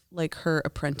of like her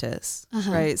apprentice,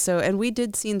 right? So, and we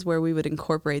did scenes where we would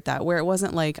incorporate that, where it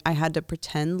wasn't like I had to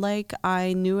pretend like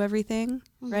I knew everything,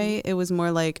 right? It was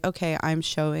more like, okay, I'm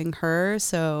showing her.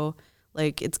 So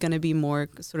like, it's going to be more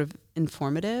sort of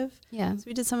informative. Yeah. So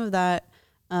we did some of that.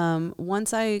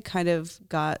 Once I kind of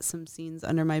got some scenes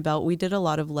under my belt, we did a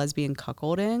lot of lesbian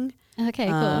cuckolding. Okay,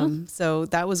 cool. So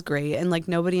that was great. And like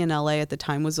nobody in LA at the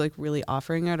time was like really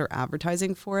offering it or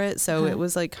advertising for it. So it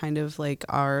was like kind of like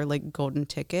our like golden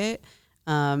ticket.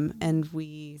 And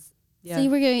we, So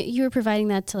you were providing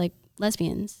that to like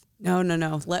lesbians. No.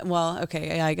 Well,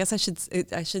 okay. Yeah, I guess I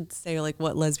should say like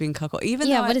what lesbian cuckold.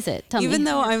 What is it? Tell me. Even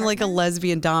though I'm like a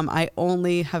lesbian dom, I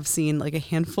only have seen like a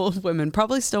handful of women,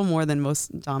 probably still more than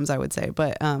most doms, I would say,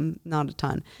 but not a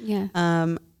ton. Yeah.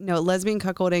 No, lesbian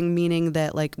cuckolding meaning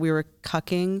that like we were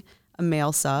cucking a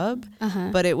male sub,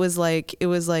 but it was like,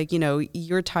 you know,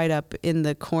 you're tied up in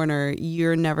the corner.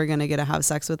 You're never going to get to have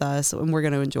sex with us and we're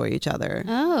going to enjoy each other.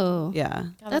 Oh, yeah.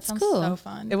 God, that's that cool. So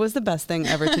fun. It was the best thing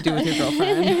ever to do with your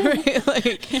girlfriend. Right?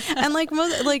 Like, and like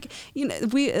most, like, you know,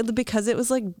 because it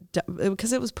was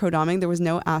pro-doming, there was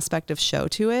no aspect of show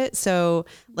to it. So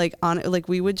like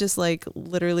we would just like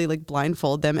literally like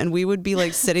blindfold them and we would be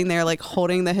like sitting there, like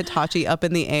holding the Hitachi up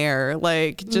in the air,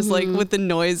 like just like with the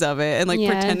noise of it and like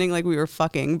pretending like we were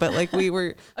fucking, but like we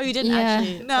were. Oh, you didn't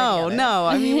actually? No.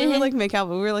 I mean, we would like make out,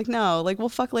 but we were like, no, like we'll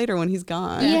fuck later when he's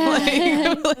gone.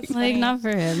 Yeah. like not for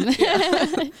him.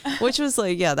 Which was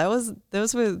like, yeah, those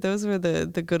were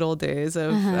the good old days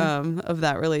of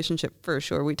that relationship for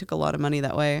sure. We took a lot of money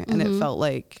that way, and it felt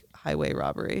like highway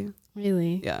robbery.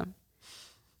 Really? Yeah.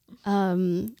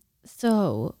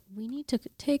 So we need to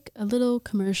take a little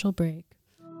commercial break.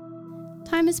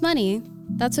 Time is money.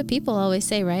 That's what people always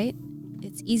say, right?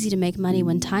 It's easy to make money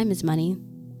when time is money.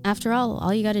 After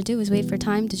all you got to do is wait for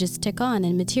time to just tick on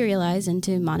and materialize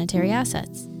into monetary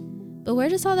assets. But where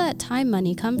does all that time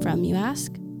money come from, you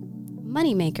ask?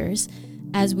 Moneymakers,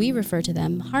 as we refer to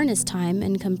them, harness time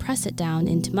and compress it down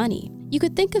into money. You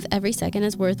could think of every second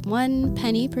as worth 1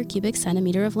 penny per cubic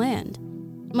centimeter of land.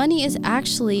 Money is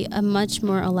actually a much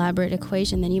more elaborate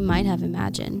equation than you might have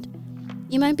imagined.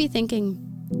 You might be thinking,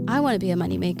 I want to be a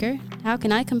moneymaker. How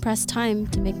can I compress time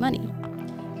to make money?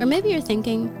 Or maybe you're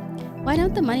thinking, why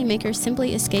don't the moneymakers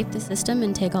simply escape the system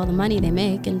and take all the money they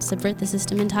make and subvert the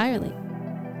system entirely?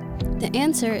 The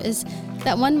answer is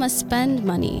that one must spend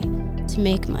money to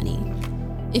make money.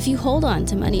 If you hold on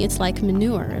to money, it's like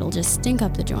manure. It'll just stink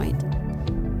up the joint.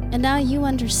 And now you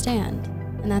understand,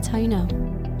 and that's how you know.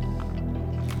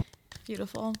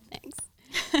 Beautiful. Thanks.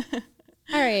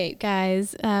 All right,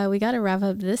 guys, we got to wrap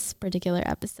up this particular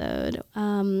episode.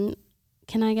 Can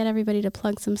I get everybody to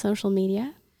plug some social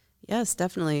media? Yes,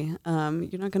 definitely.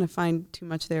 You're not going to find too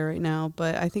much there right now,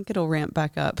 but I think it'll ramp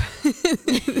back up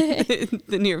in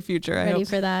the near future. Ready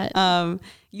for that?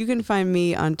 You can find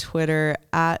me on Twitter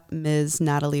at Ms.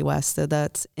 Natalie West. So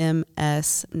that's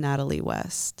MS Natalie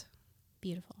West.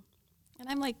 Beautiful. And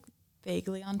I'm like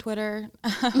vaguely on Twitter.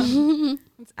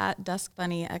 It's at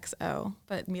DuskBunnyXO,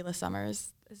 but Mila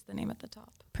Summers is the name at the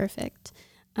top. Perfect.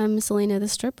 I'm Selena the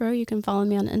Stripper. You can follow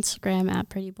me on Instagram at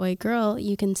Pretty Boy Girl.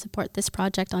 You can support this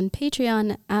project on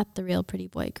Patreon at The Real Pretty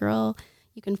Boy Girl.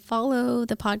 You can follow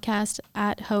the podcast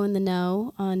at Ho in the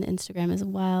Know on Instagram as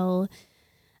well.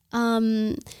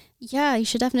 Yeah, you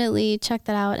should definitely check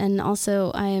that out. And also,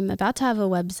 I am about to have a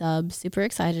web sub. Super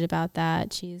excited about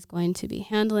that. She's going to be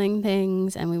handling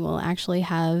things, and we will actually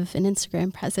have an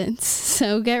Instagram presence.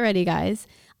 So get ready, guys.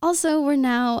 Also, we're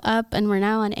now up and we're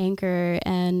now on Anchor,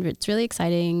 and it's really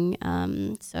exciting.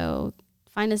 So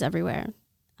find us everywhere.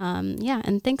 Yeah,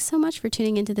 and thanks so much for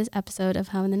tuning into this episode of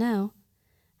Ho in the Know.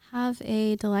 Have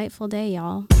a delightful day,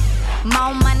 y'all.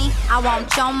 More money, I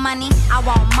want your money, I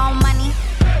want more money.